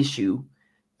issue,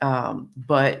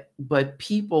 but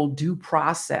people do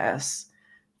process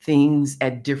things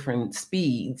at different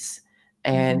speeds,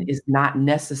 and mhm, it's not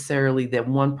necessarily that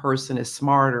one person is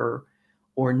smarter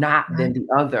or not than right. the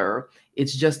other.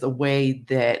 It's just the way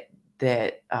that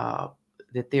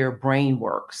their brain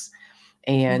works.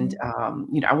 And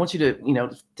Mhm, I want you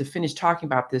to finish talking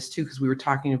about this too, because we were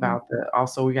talking mhm, about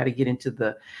also we got to get into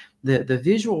the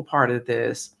visual part of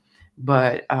this,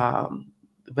 but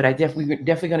I definitely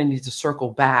going to need to circle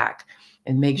back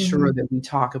and make sure mhm, that we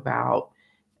talk about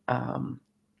um,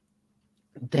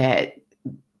 that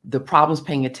the problems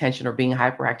paying attention or being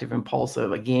hyperactive,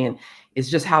 impulsive, again, is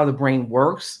just how the brain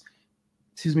works,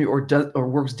 excuse me, or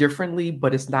works differently,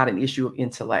 but it's not an issue of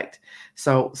intellect.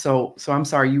 So I'm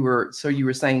sorry, you were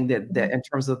saying that mhm, in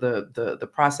terms of the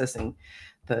processing,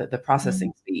 the processing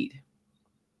mhm, speed.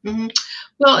 mhm.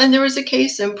 Well, and there was a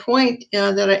case in point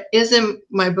is in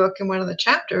my book in one of the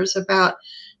chapters about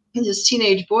this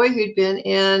teenage boy who'd been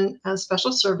in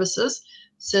special services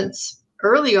since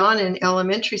early on in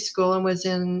elementary school and was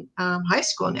in high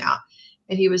school now.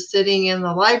 And he was sitting in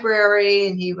the library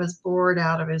and he was bored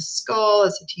out of his skull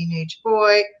as a teenage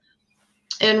boy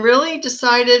and really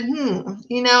decided,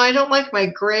 I don't like my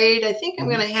grade. I think I'm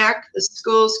going Mhm. to hack the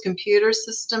school's computer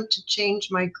system to change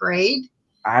my grade.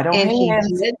 Idle And he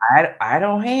hands, did.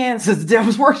 idle hands is the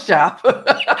devil's workshop.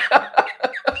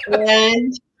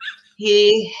 And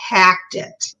he hacked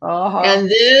it. Uh-huh. And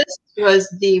this was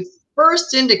the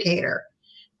first indicator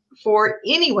for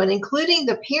anyone, including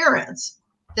the parents,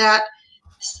 that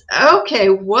okay,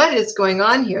 what is going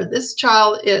on here? This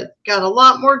child got a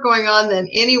lot more going on than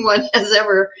anyone has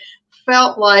ever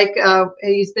felt like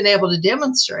he's been able to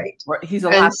demonstrate. Right, he's a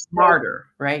And lot so smarter,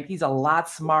 right? He's a lot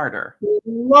smarter. a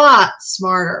lot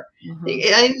smarter.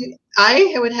 Mhm.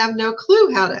 I would have no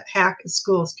clue how to hack a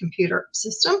school's computer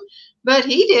system, but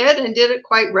he did and did it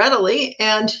quite readily.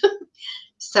 And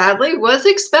sadly was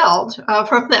expelled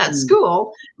from that Mm,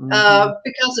 school mhm.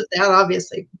 because of that.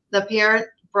 Obviously, the parent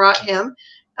brought him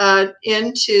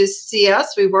in to see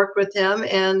us. We worked with him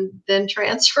and then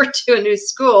transferred to a new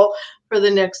school for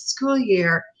the next school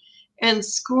year, and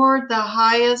scored the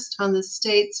highest on the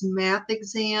state's math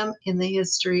exam in the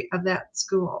history of that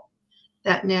school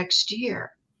that next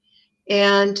year.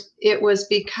 And it was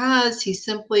because he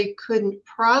simply couldn't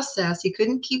process, he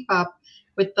couldn't keep up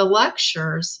with the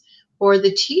lectures or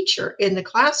the teacher in the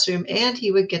classroom, and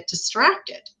he would get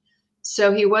distracted.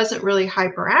 So he wasn't really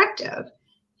hyperactive.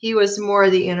 He was more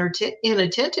the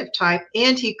inattentive type,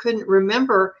 and he couldn't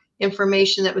remember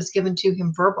information that was given to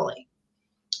him verbally.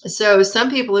 So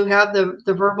some people who have the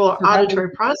verbal or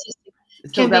auditory processing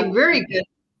can be very good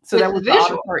with the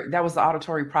visual. That was the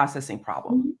auditory processing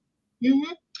problem.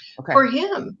 Mm-hmm. Okay. For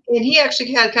him. And he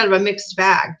actually had kind of a mixed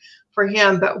bag for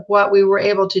him. But what we were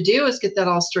able to do is get that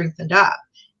all strengthened up.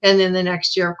 And then the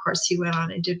next year, of course, he went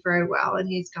on and did very well. And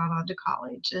he's gone on to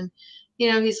college. And,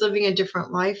 he's living a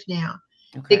different life now.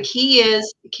 Okay. The key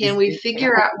is, can we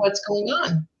figure out what's going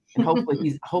on? And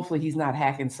hopefully he's not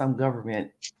hacking some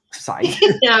government site.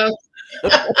 No.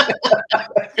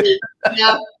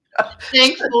 No.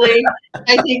 Thankfully,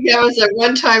 I think that was a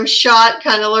one-time shot,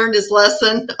 kind of learned his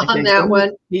lesson on that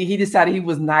one. He decided he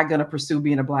was not going to pursue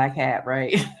being a black hat,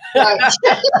 right? Right.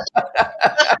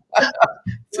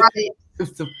 Right.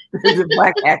 The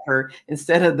black hacker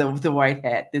instead of the white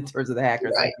hat in terms of the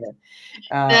hackers. Right.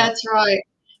 That's right.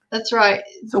 That's right.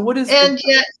 So what is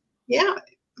yeah.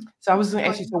 So I was going to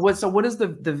ask you, so what does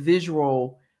the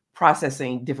visual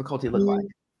processing difficulty look like?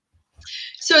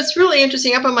 So it's really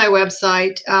interesting. Up on my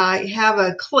website, I have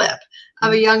a clip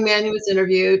of a young man who was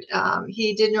interviewed.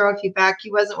 He did neurofeedback.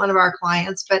 He wasn't one of our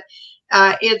clients, but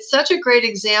it's such a great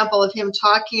example of him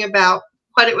talking about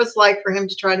what it was like for him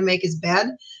to try to make his bed.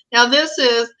 Now, this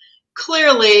is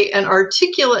clearly an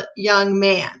articulate young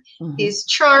man. Mm-hmm. He's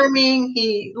charming.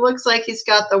 He looks like he's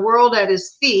got the world at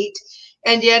his feet.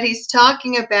 And yet he's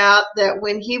talking about that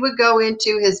when he would go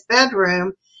into his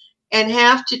bedroom and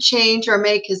have to change or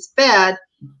make his bed,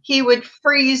 he would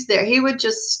freeze there. He would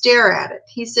just stare at it.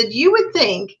 He said, you would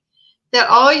think that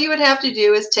all you would have to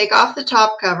do is take off the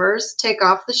top covers, take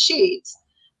off the sheets,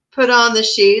 put on the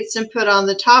sheets and put on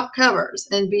the top covers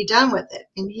and be done with it.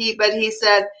 But he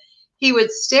said he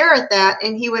would stare at that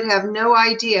and he would have no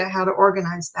idea how to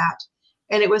organize that.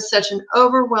 And it was such an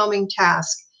overwhelming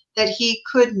task that he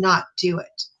could not do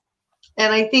it.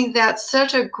 And I think that's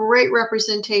such a great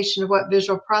representation of what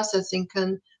visual processing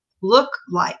can look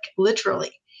like,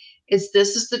 literally. This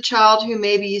is the child who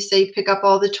maybe you say pick up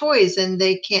all the toys and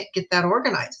they can't get that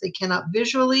organized. They cannot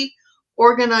visually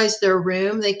organize their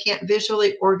room. They can't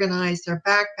visually organize their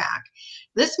backpack.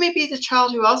 This may be the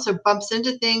child who also bumps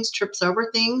into things, trips over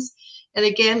things, and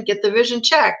again, get the vision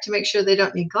checked to make sure they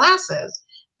don't need glasses.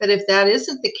 But if that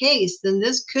isn't the case, then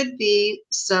this could be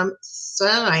some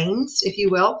signs, if you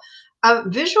will, of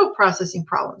visual processing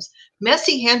problems.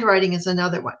 Messy handwriting is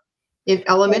another one. In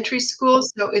elementary school,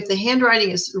 so if the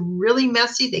handwriting is really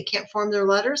messy, they can't form their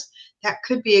letters, that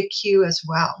could be a cue as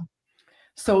well.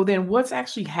 So then what's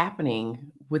actually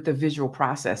happening with the visual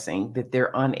processing that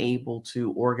they're unable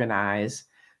to organize,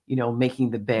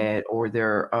 making the bed, or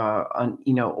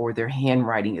or their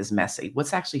handwriting is messy?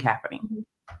 What's actually happening?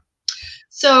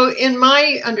 So in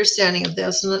my understanding of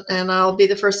this, and I'll be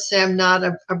the first to say I'm not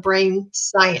a brain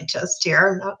scientist here,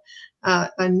 I'm not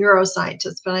a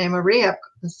neuroscientist, but I am a rehab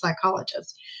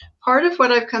psychologist. Part of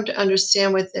what I've come to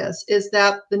understand with this is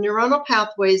that the neuronal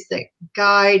pathways that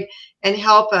guide and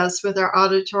help us with our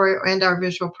auditory and our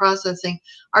visual processing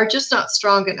are just not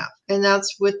strong enough. And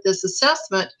that's with this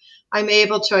assessment, I'm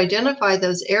able to identify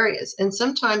those areas. And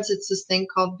sometimes it's this thing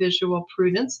called visual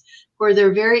prudence, where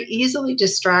they're very easily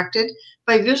distracted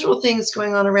by visual things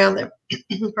going on around them.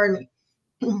 Pardon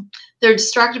me. They're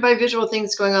distracted by visual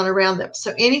things going on around them.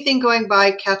 So anything going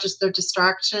by catches their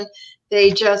distraction.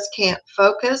 They just can't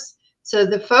focus. So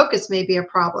the focus may be a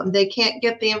problem. They can't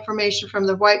get the information from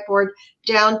the whiteboard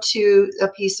down to a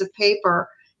piece of paper.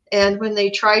 And when they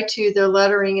try to, their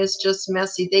lettering is just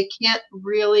messy. They can't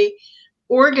really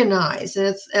organize.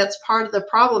 And that's part of the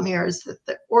problem here, is that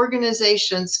the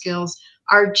organization skills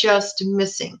are just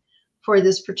missing for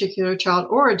this particular child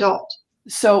or adult.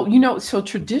 So, so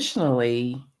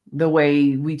traditionally, the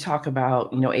way we talk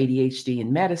about, ADHD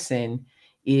in medicine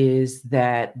is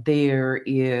that there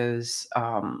is,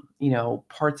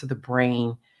 parts of the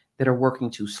brain that are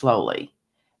working too slowly.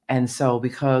 And so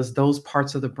because those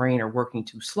parts of the brain are working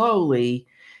too slowly,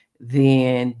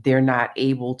 then they're not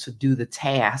able to do the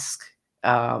task,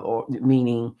 or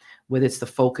meaning whether it's the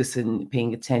focus and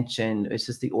paying attention, it's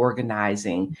just the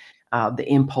organizing, the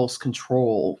impulse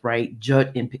control, right?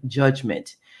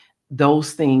 Judgment.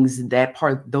 those things,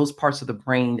 those parts of the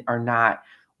brain are not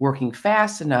working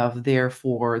fast enough.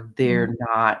 Therefore, they're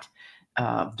not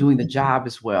doing the job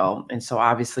as well. And so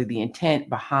obviously the intent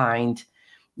behind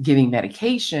giving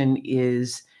medication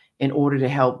is in order to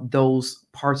help those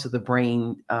parts of the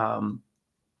brain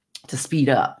to speed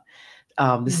up.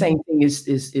 The same thing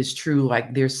is true.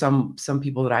 Like there's some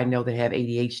people that I know that have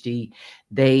ADHD.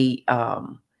 They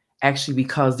actually,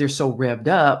 because they're so revved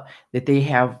up, that they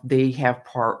have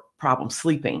problem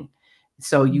sleeping.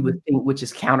 So you would think, which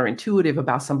is counterintuitive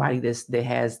about somebody that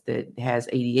has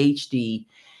ADHD,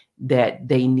 that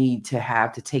they need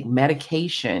to take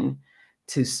medication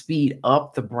to speed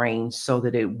up the brain so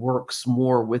that it works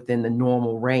more within the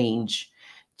normal range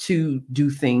to do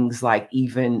things like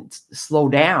even slow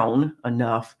down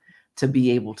enough to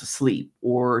be able to sleep,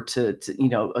 or to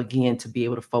again, to be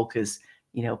able to focus,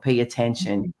 pay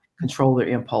attention, control their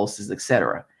impulses,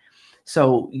 etc.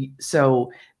 So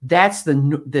that's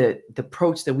the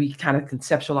approach that we kind of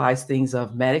conceptualize things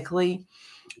of medically.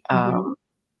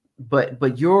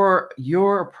 But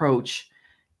your approach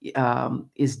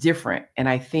is different. And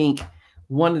I think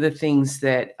one of the things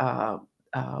that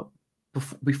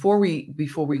before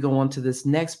we go on to this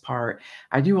next part,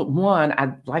 I'd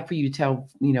like for you to tell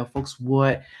folks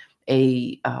what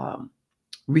a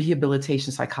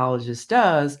rehabilitation psychologist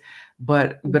does,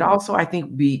 but also I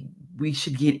think we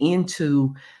should get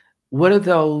into what are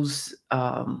those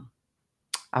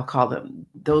I'll call them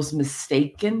those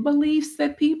mistaken beliefs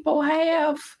that people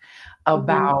have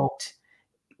about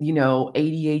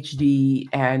ADHD,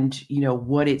 and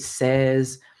what it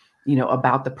says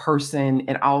about the person,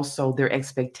 and also their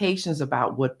expectations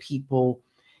about what people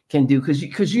can do.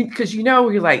 Because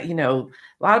you're like, a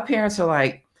lot of parents are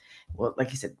like, well,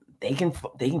 like you said, he can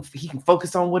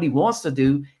focus on what he wants to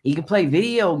do. He can play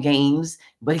video games,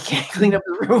 but he can't clean up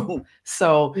the room.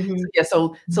 So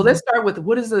let's start with,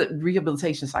 what does a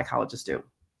rehabilitation psychologist do?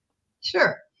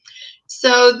 Sure.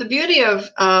 So the beauty of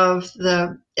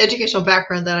the educational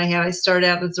background that I had, I started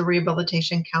out as a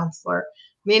rehabilitation counselor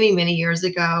many, many years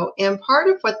ago. And part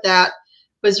of what that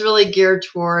was really geared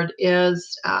toward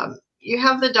is you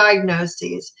have the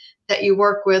diagnoses that you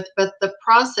work with, but the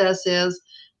process is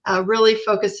really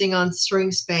focusing on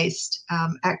strengths-based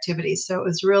activities. So it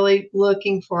was really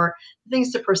looking for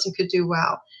things the person could do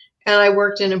well. And I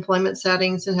worked in employment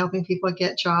settings and helping people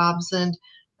get jobs and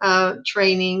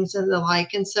trainings and the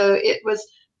like. And so it was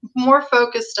more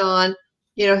focused on,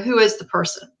 who is the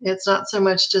person? It's not so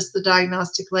much just the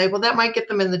diagnostic label that might get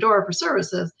them in the door for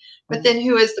services, but then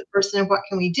who is the person and what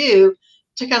can we do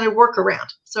to kind of work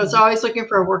around? So it's always looking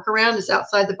for a workaround. It's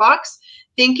outside the box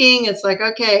thinking. It's like,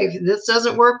 okay, if this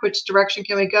doesn't work, which direction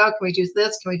can we go? Can we do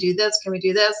this? Can we do this? Can we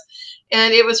do this?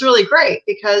 And it was really great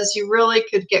because you really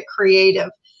could get creative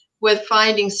with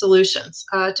finding solutions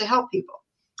to help people.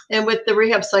 And with the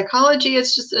rehab psychology,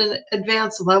 it's just an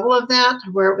advanced level of that,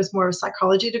 where it was more of a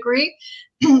psychology degree.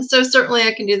 So certainly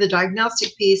I can do the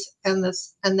diagnostic piece and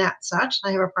that such.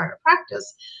 I have a private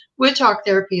practice with talk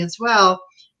therapy as well.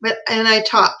 And I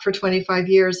taught for 25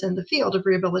 years in the field of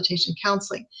rehabilitation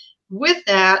counseling. With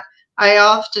that, I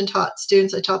often taught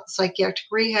students. I taught the psychiatric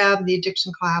rehab, the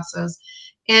addiction classes.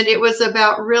 And it was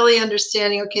about really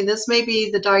understanding, okay, this may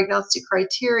be the diagnostic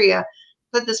criteria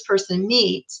that this person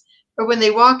meets. But when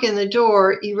they walk in the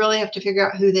door, you really have to figure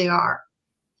out who they are.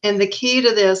 And the key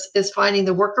to this is finding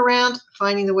the workaround,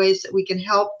 finding the ways that we can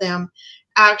help them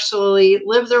actually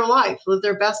live their life, live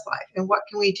their best life. And what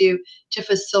can we do to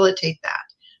facilitate that?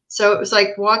 So it was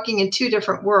like walking in two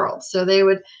different worlds. So they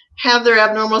would have their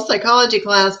abnormal psychology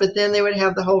class, but then they would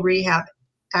have the whole rehab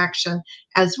action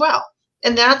as well.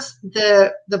 And that's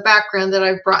the background that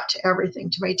I've brought to everything,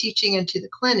 to my teaching and to the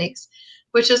clinics,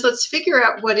 which is, let's figure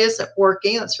out what isn't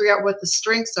working. Let's figure out what the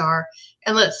strengths are,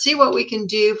 and let's see what we can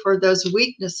do for those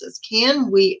weaknesses. Can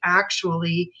we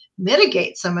actually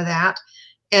mitigate some of that?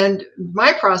 And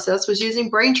my process was using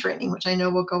brain training, which I know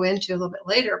we'll go into a little bit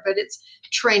later, but it's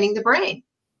training the brain.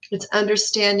 It's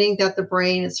understanding that the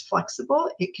brain is flexible,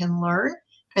 it can learn,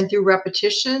 and through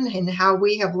repetition, and how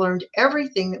we have learned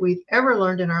everything that we've ever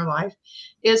learned in our life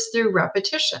is through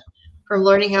repetition. From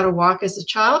learning how to walk as a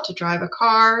child, to drive a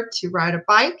car, to ride a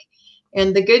bike.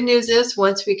 And the good news is,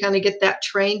 once we kind of get that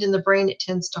trained in the brain, it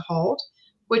tends to hold,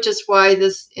 which is why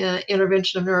this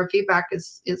intervention of neurofeedback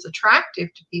is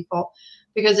attractive to people,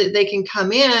 because they can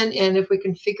come in, and if we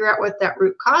can figure out what that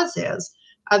root cause is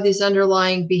of these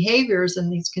underlying behaviors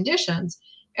and these conditions,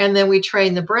 and then we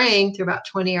train the brain through about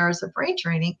 20 hours of brain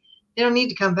training, they don't need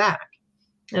to come back.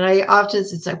 And I often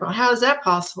say, well, how is that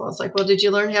possible? It's like, well, did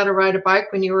you learn how to ride a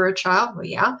bike when you were a child? Well,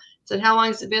 yeah. I said, how long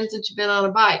has it been since you've been on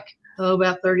a bike?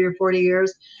 about 30 or 40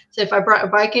 years. So if I brought a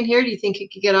bike in here, do you think you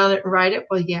could get on it and ride it?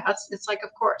 Well, yes. It's like,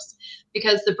 of course,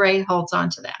 because the brain holds on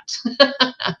to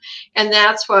that. And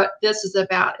that's what this is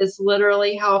about, is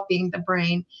literally helping the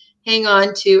brain hang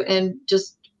on to and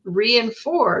just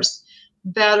reinforce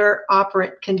better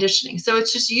operant conditioning. So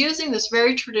it's just using this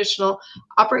very traditional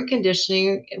operant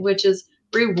conditioning, which is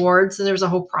rewards. And there's a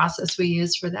whole process we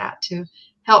use for that to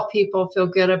help people feel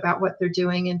good about what they're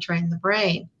doing and train the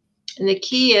brain. And the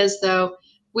key is, though,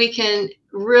 we can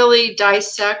really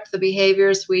dissect the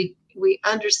behaviors. We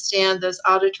understand those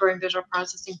auditory and visual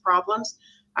processing problems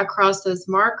across those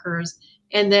markers.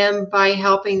 And then by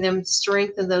helping them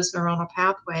strengthen those neuronal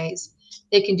pathways,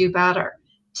 they can do better.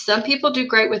 Some people do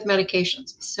great with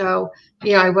medications. So,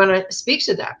 I want to speak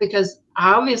to that, because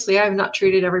obviously I have not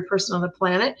treated every person on the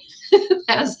planet who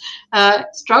has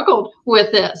struggled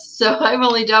with this. So I've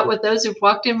only dealt with those who've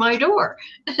walked in my door.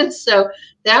 And so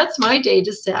that's my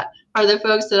data set, are the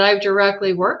folks that I've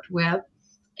directly worked with.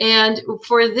 And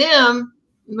for them,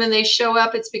 when they show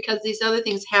up, it's because these other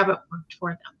things haven't worked for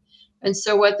them. And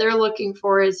so what they're looking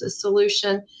for is a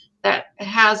solution that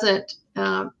hasn't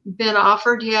been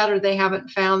offered yet, or they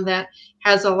haven't found that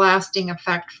has a lasting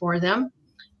effect for them.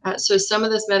 So some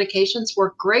of those medications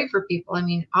work great for people. I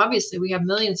mean, obviously, we have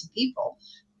millions of people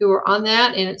who are on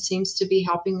that, and it seems to be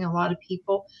helping a lot of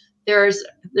people. There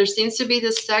seems to be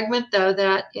this segment, though,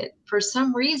 that for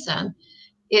some reason,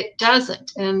 it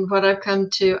doesn't. And what I've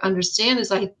come to understand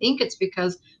is, I think it's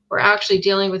because we're actually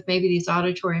dealing with maybe these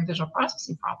auditory and visual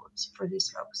processing problems for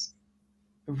these folks.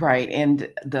 Right. And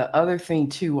the other thing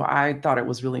too, I thought it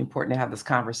was really important to have this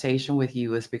conversation with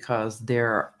you, is because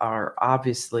there are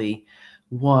obviously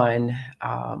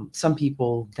some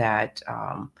people that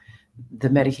the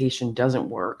medication doesn't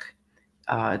work.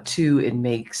 Two, it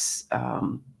makes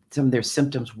some of their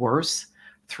symptoms worse.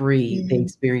 Three, they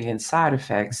experience side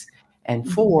effects.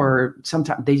 And four,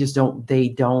 sometimes they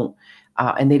don't,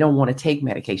 and they don't want to take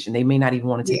medication. They may not even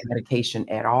want to take medication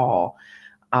at all.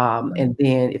 And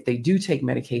then if they do take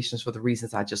medications for the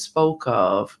reasons I just spoke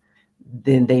of,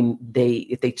 then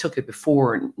if they took it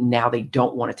before, now they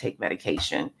don't want to take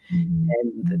medication.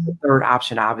 And the third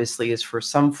option, obviously, is for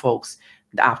some folks,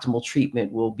 the optimal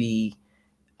treatment will be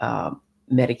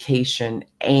medication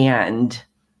and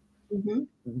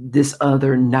this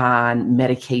other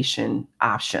non-medication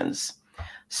options.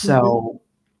 So,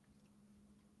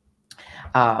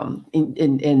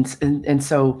 and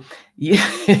so,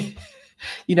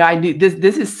 I knew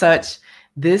this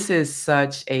is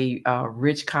such a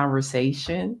rich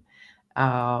conversation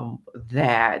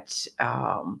that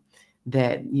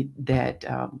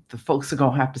the folks are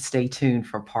gonna have to stay tuned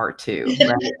for part 2,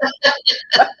 right?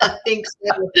 I think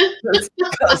so.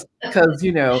 Because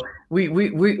we're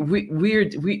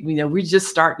just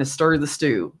starting to stir the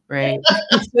stew, right?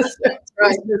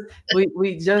 Right.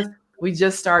 we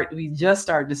just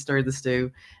started to stir the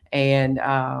stew, and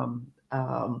and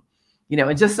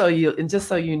just so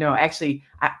you know, actually,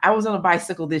 I was on a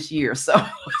bicycle this year, so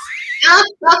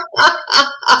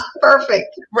perfect.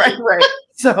 Right.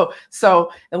 So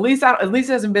at least it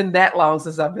hasn't been that long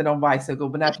since I've been on bicycle.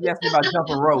 But now, if you ask me about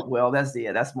jumping rope, well, that's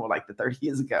more like the 30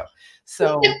 years ago.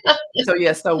 So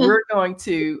we're going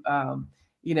to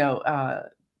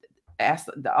ask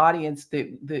the audience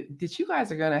that you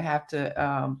guys are going to have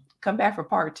to come back for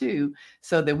part 2,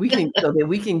 so that we can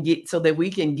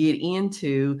get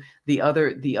into the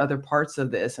other parts of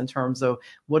this, in terms of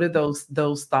what are those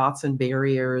thoughts and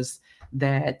barriers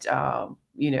that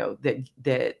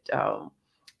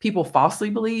people falsely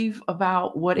believe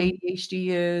about what ADHD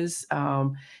is,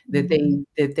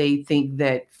 that they think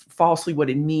that falsely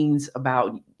what it means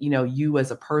about you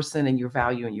as a person and your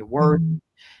value and your worth.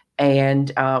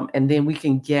 And then we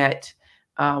can get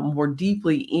more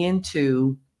deeply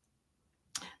into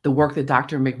the work that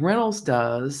Dr. McReynolds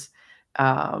does,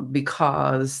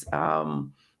 because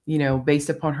based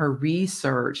upon her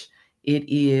research, it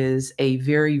is a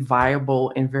very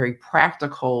viable and very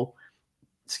practical,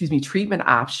 treatment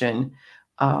option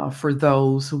for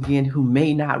those who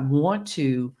may not want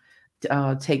to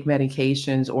take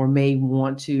medications, or may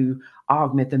want to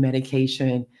augment the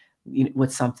medication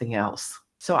with something else.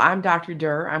 So I'm Dr.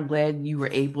 Durr. I'm glad you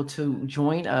were able to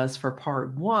join us for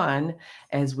part 1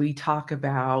 as we talk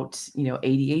about,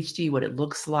 ADHD, what it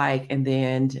looks like, and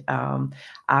then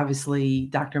obviously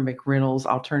Dr. McReynolds'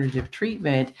 alternative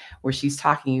treatment, where she's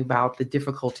talking about the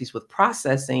difficulties with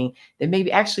processing that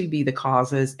maybe actually be the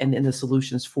causes, and then the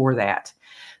solutions for that.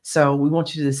 So we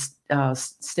want you to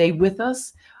stay with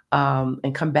us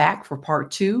and come back for part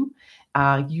 2.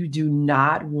 You do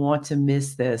not want to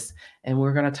miss this. And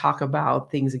we're going to talk about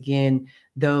things again,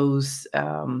 those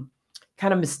kind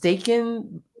kind of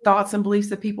mistaken thoughts and beliefs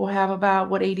that people have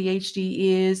about what ADHD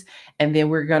is. And then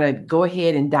we're going to go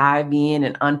ahead and dive in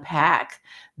and unpack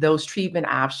those treatment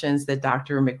options that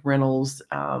Dr. McReynolds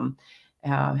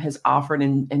has offered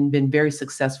and been very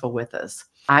successful with us.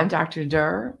 I'm Dr.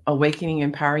 Durr, awakening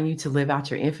and empowering you to live out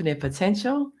your infinite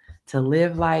potential, to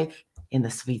live life in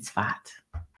the sweet spot.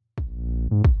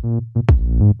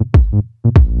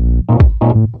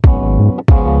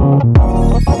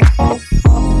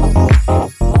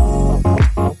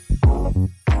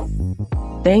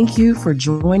 Thank you for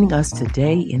joining us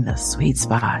today in the sweet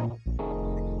spot.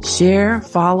 Share,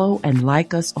 follow, and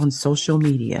like us on social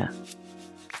media.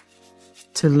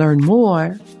 To learn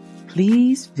more,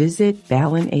 please visit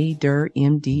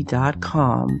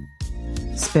balinadurmd.com,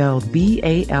 spelled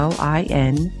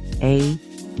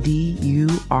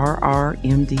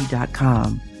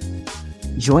BALINADURRMD.com.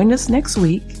 Join us next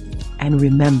week, and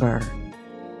remember,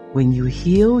 when you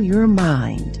heal your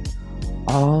mind,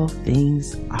 all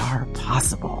things are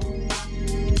possible.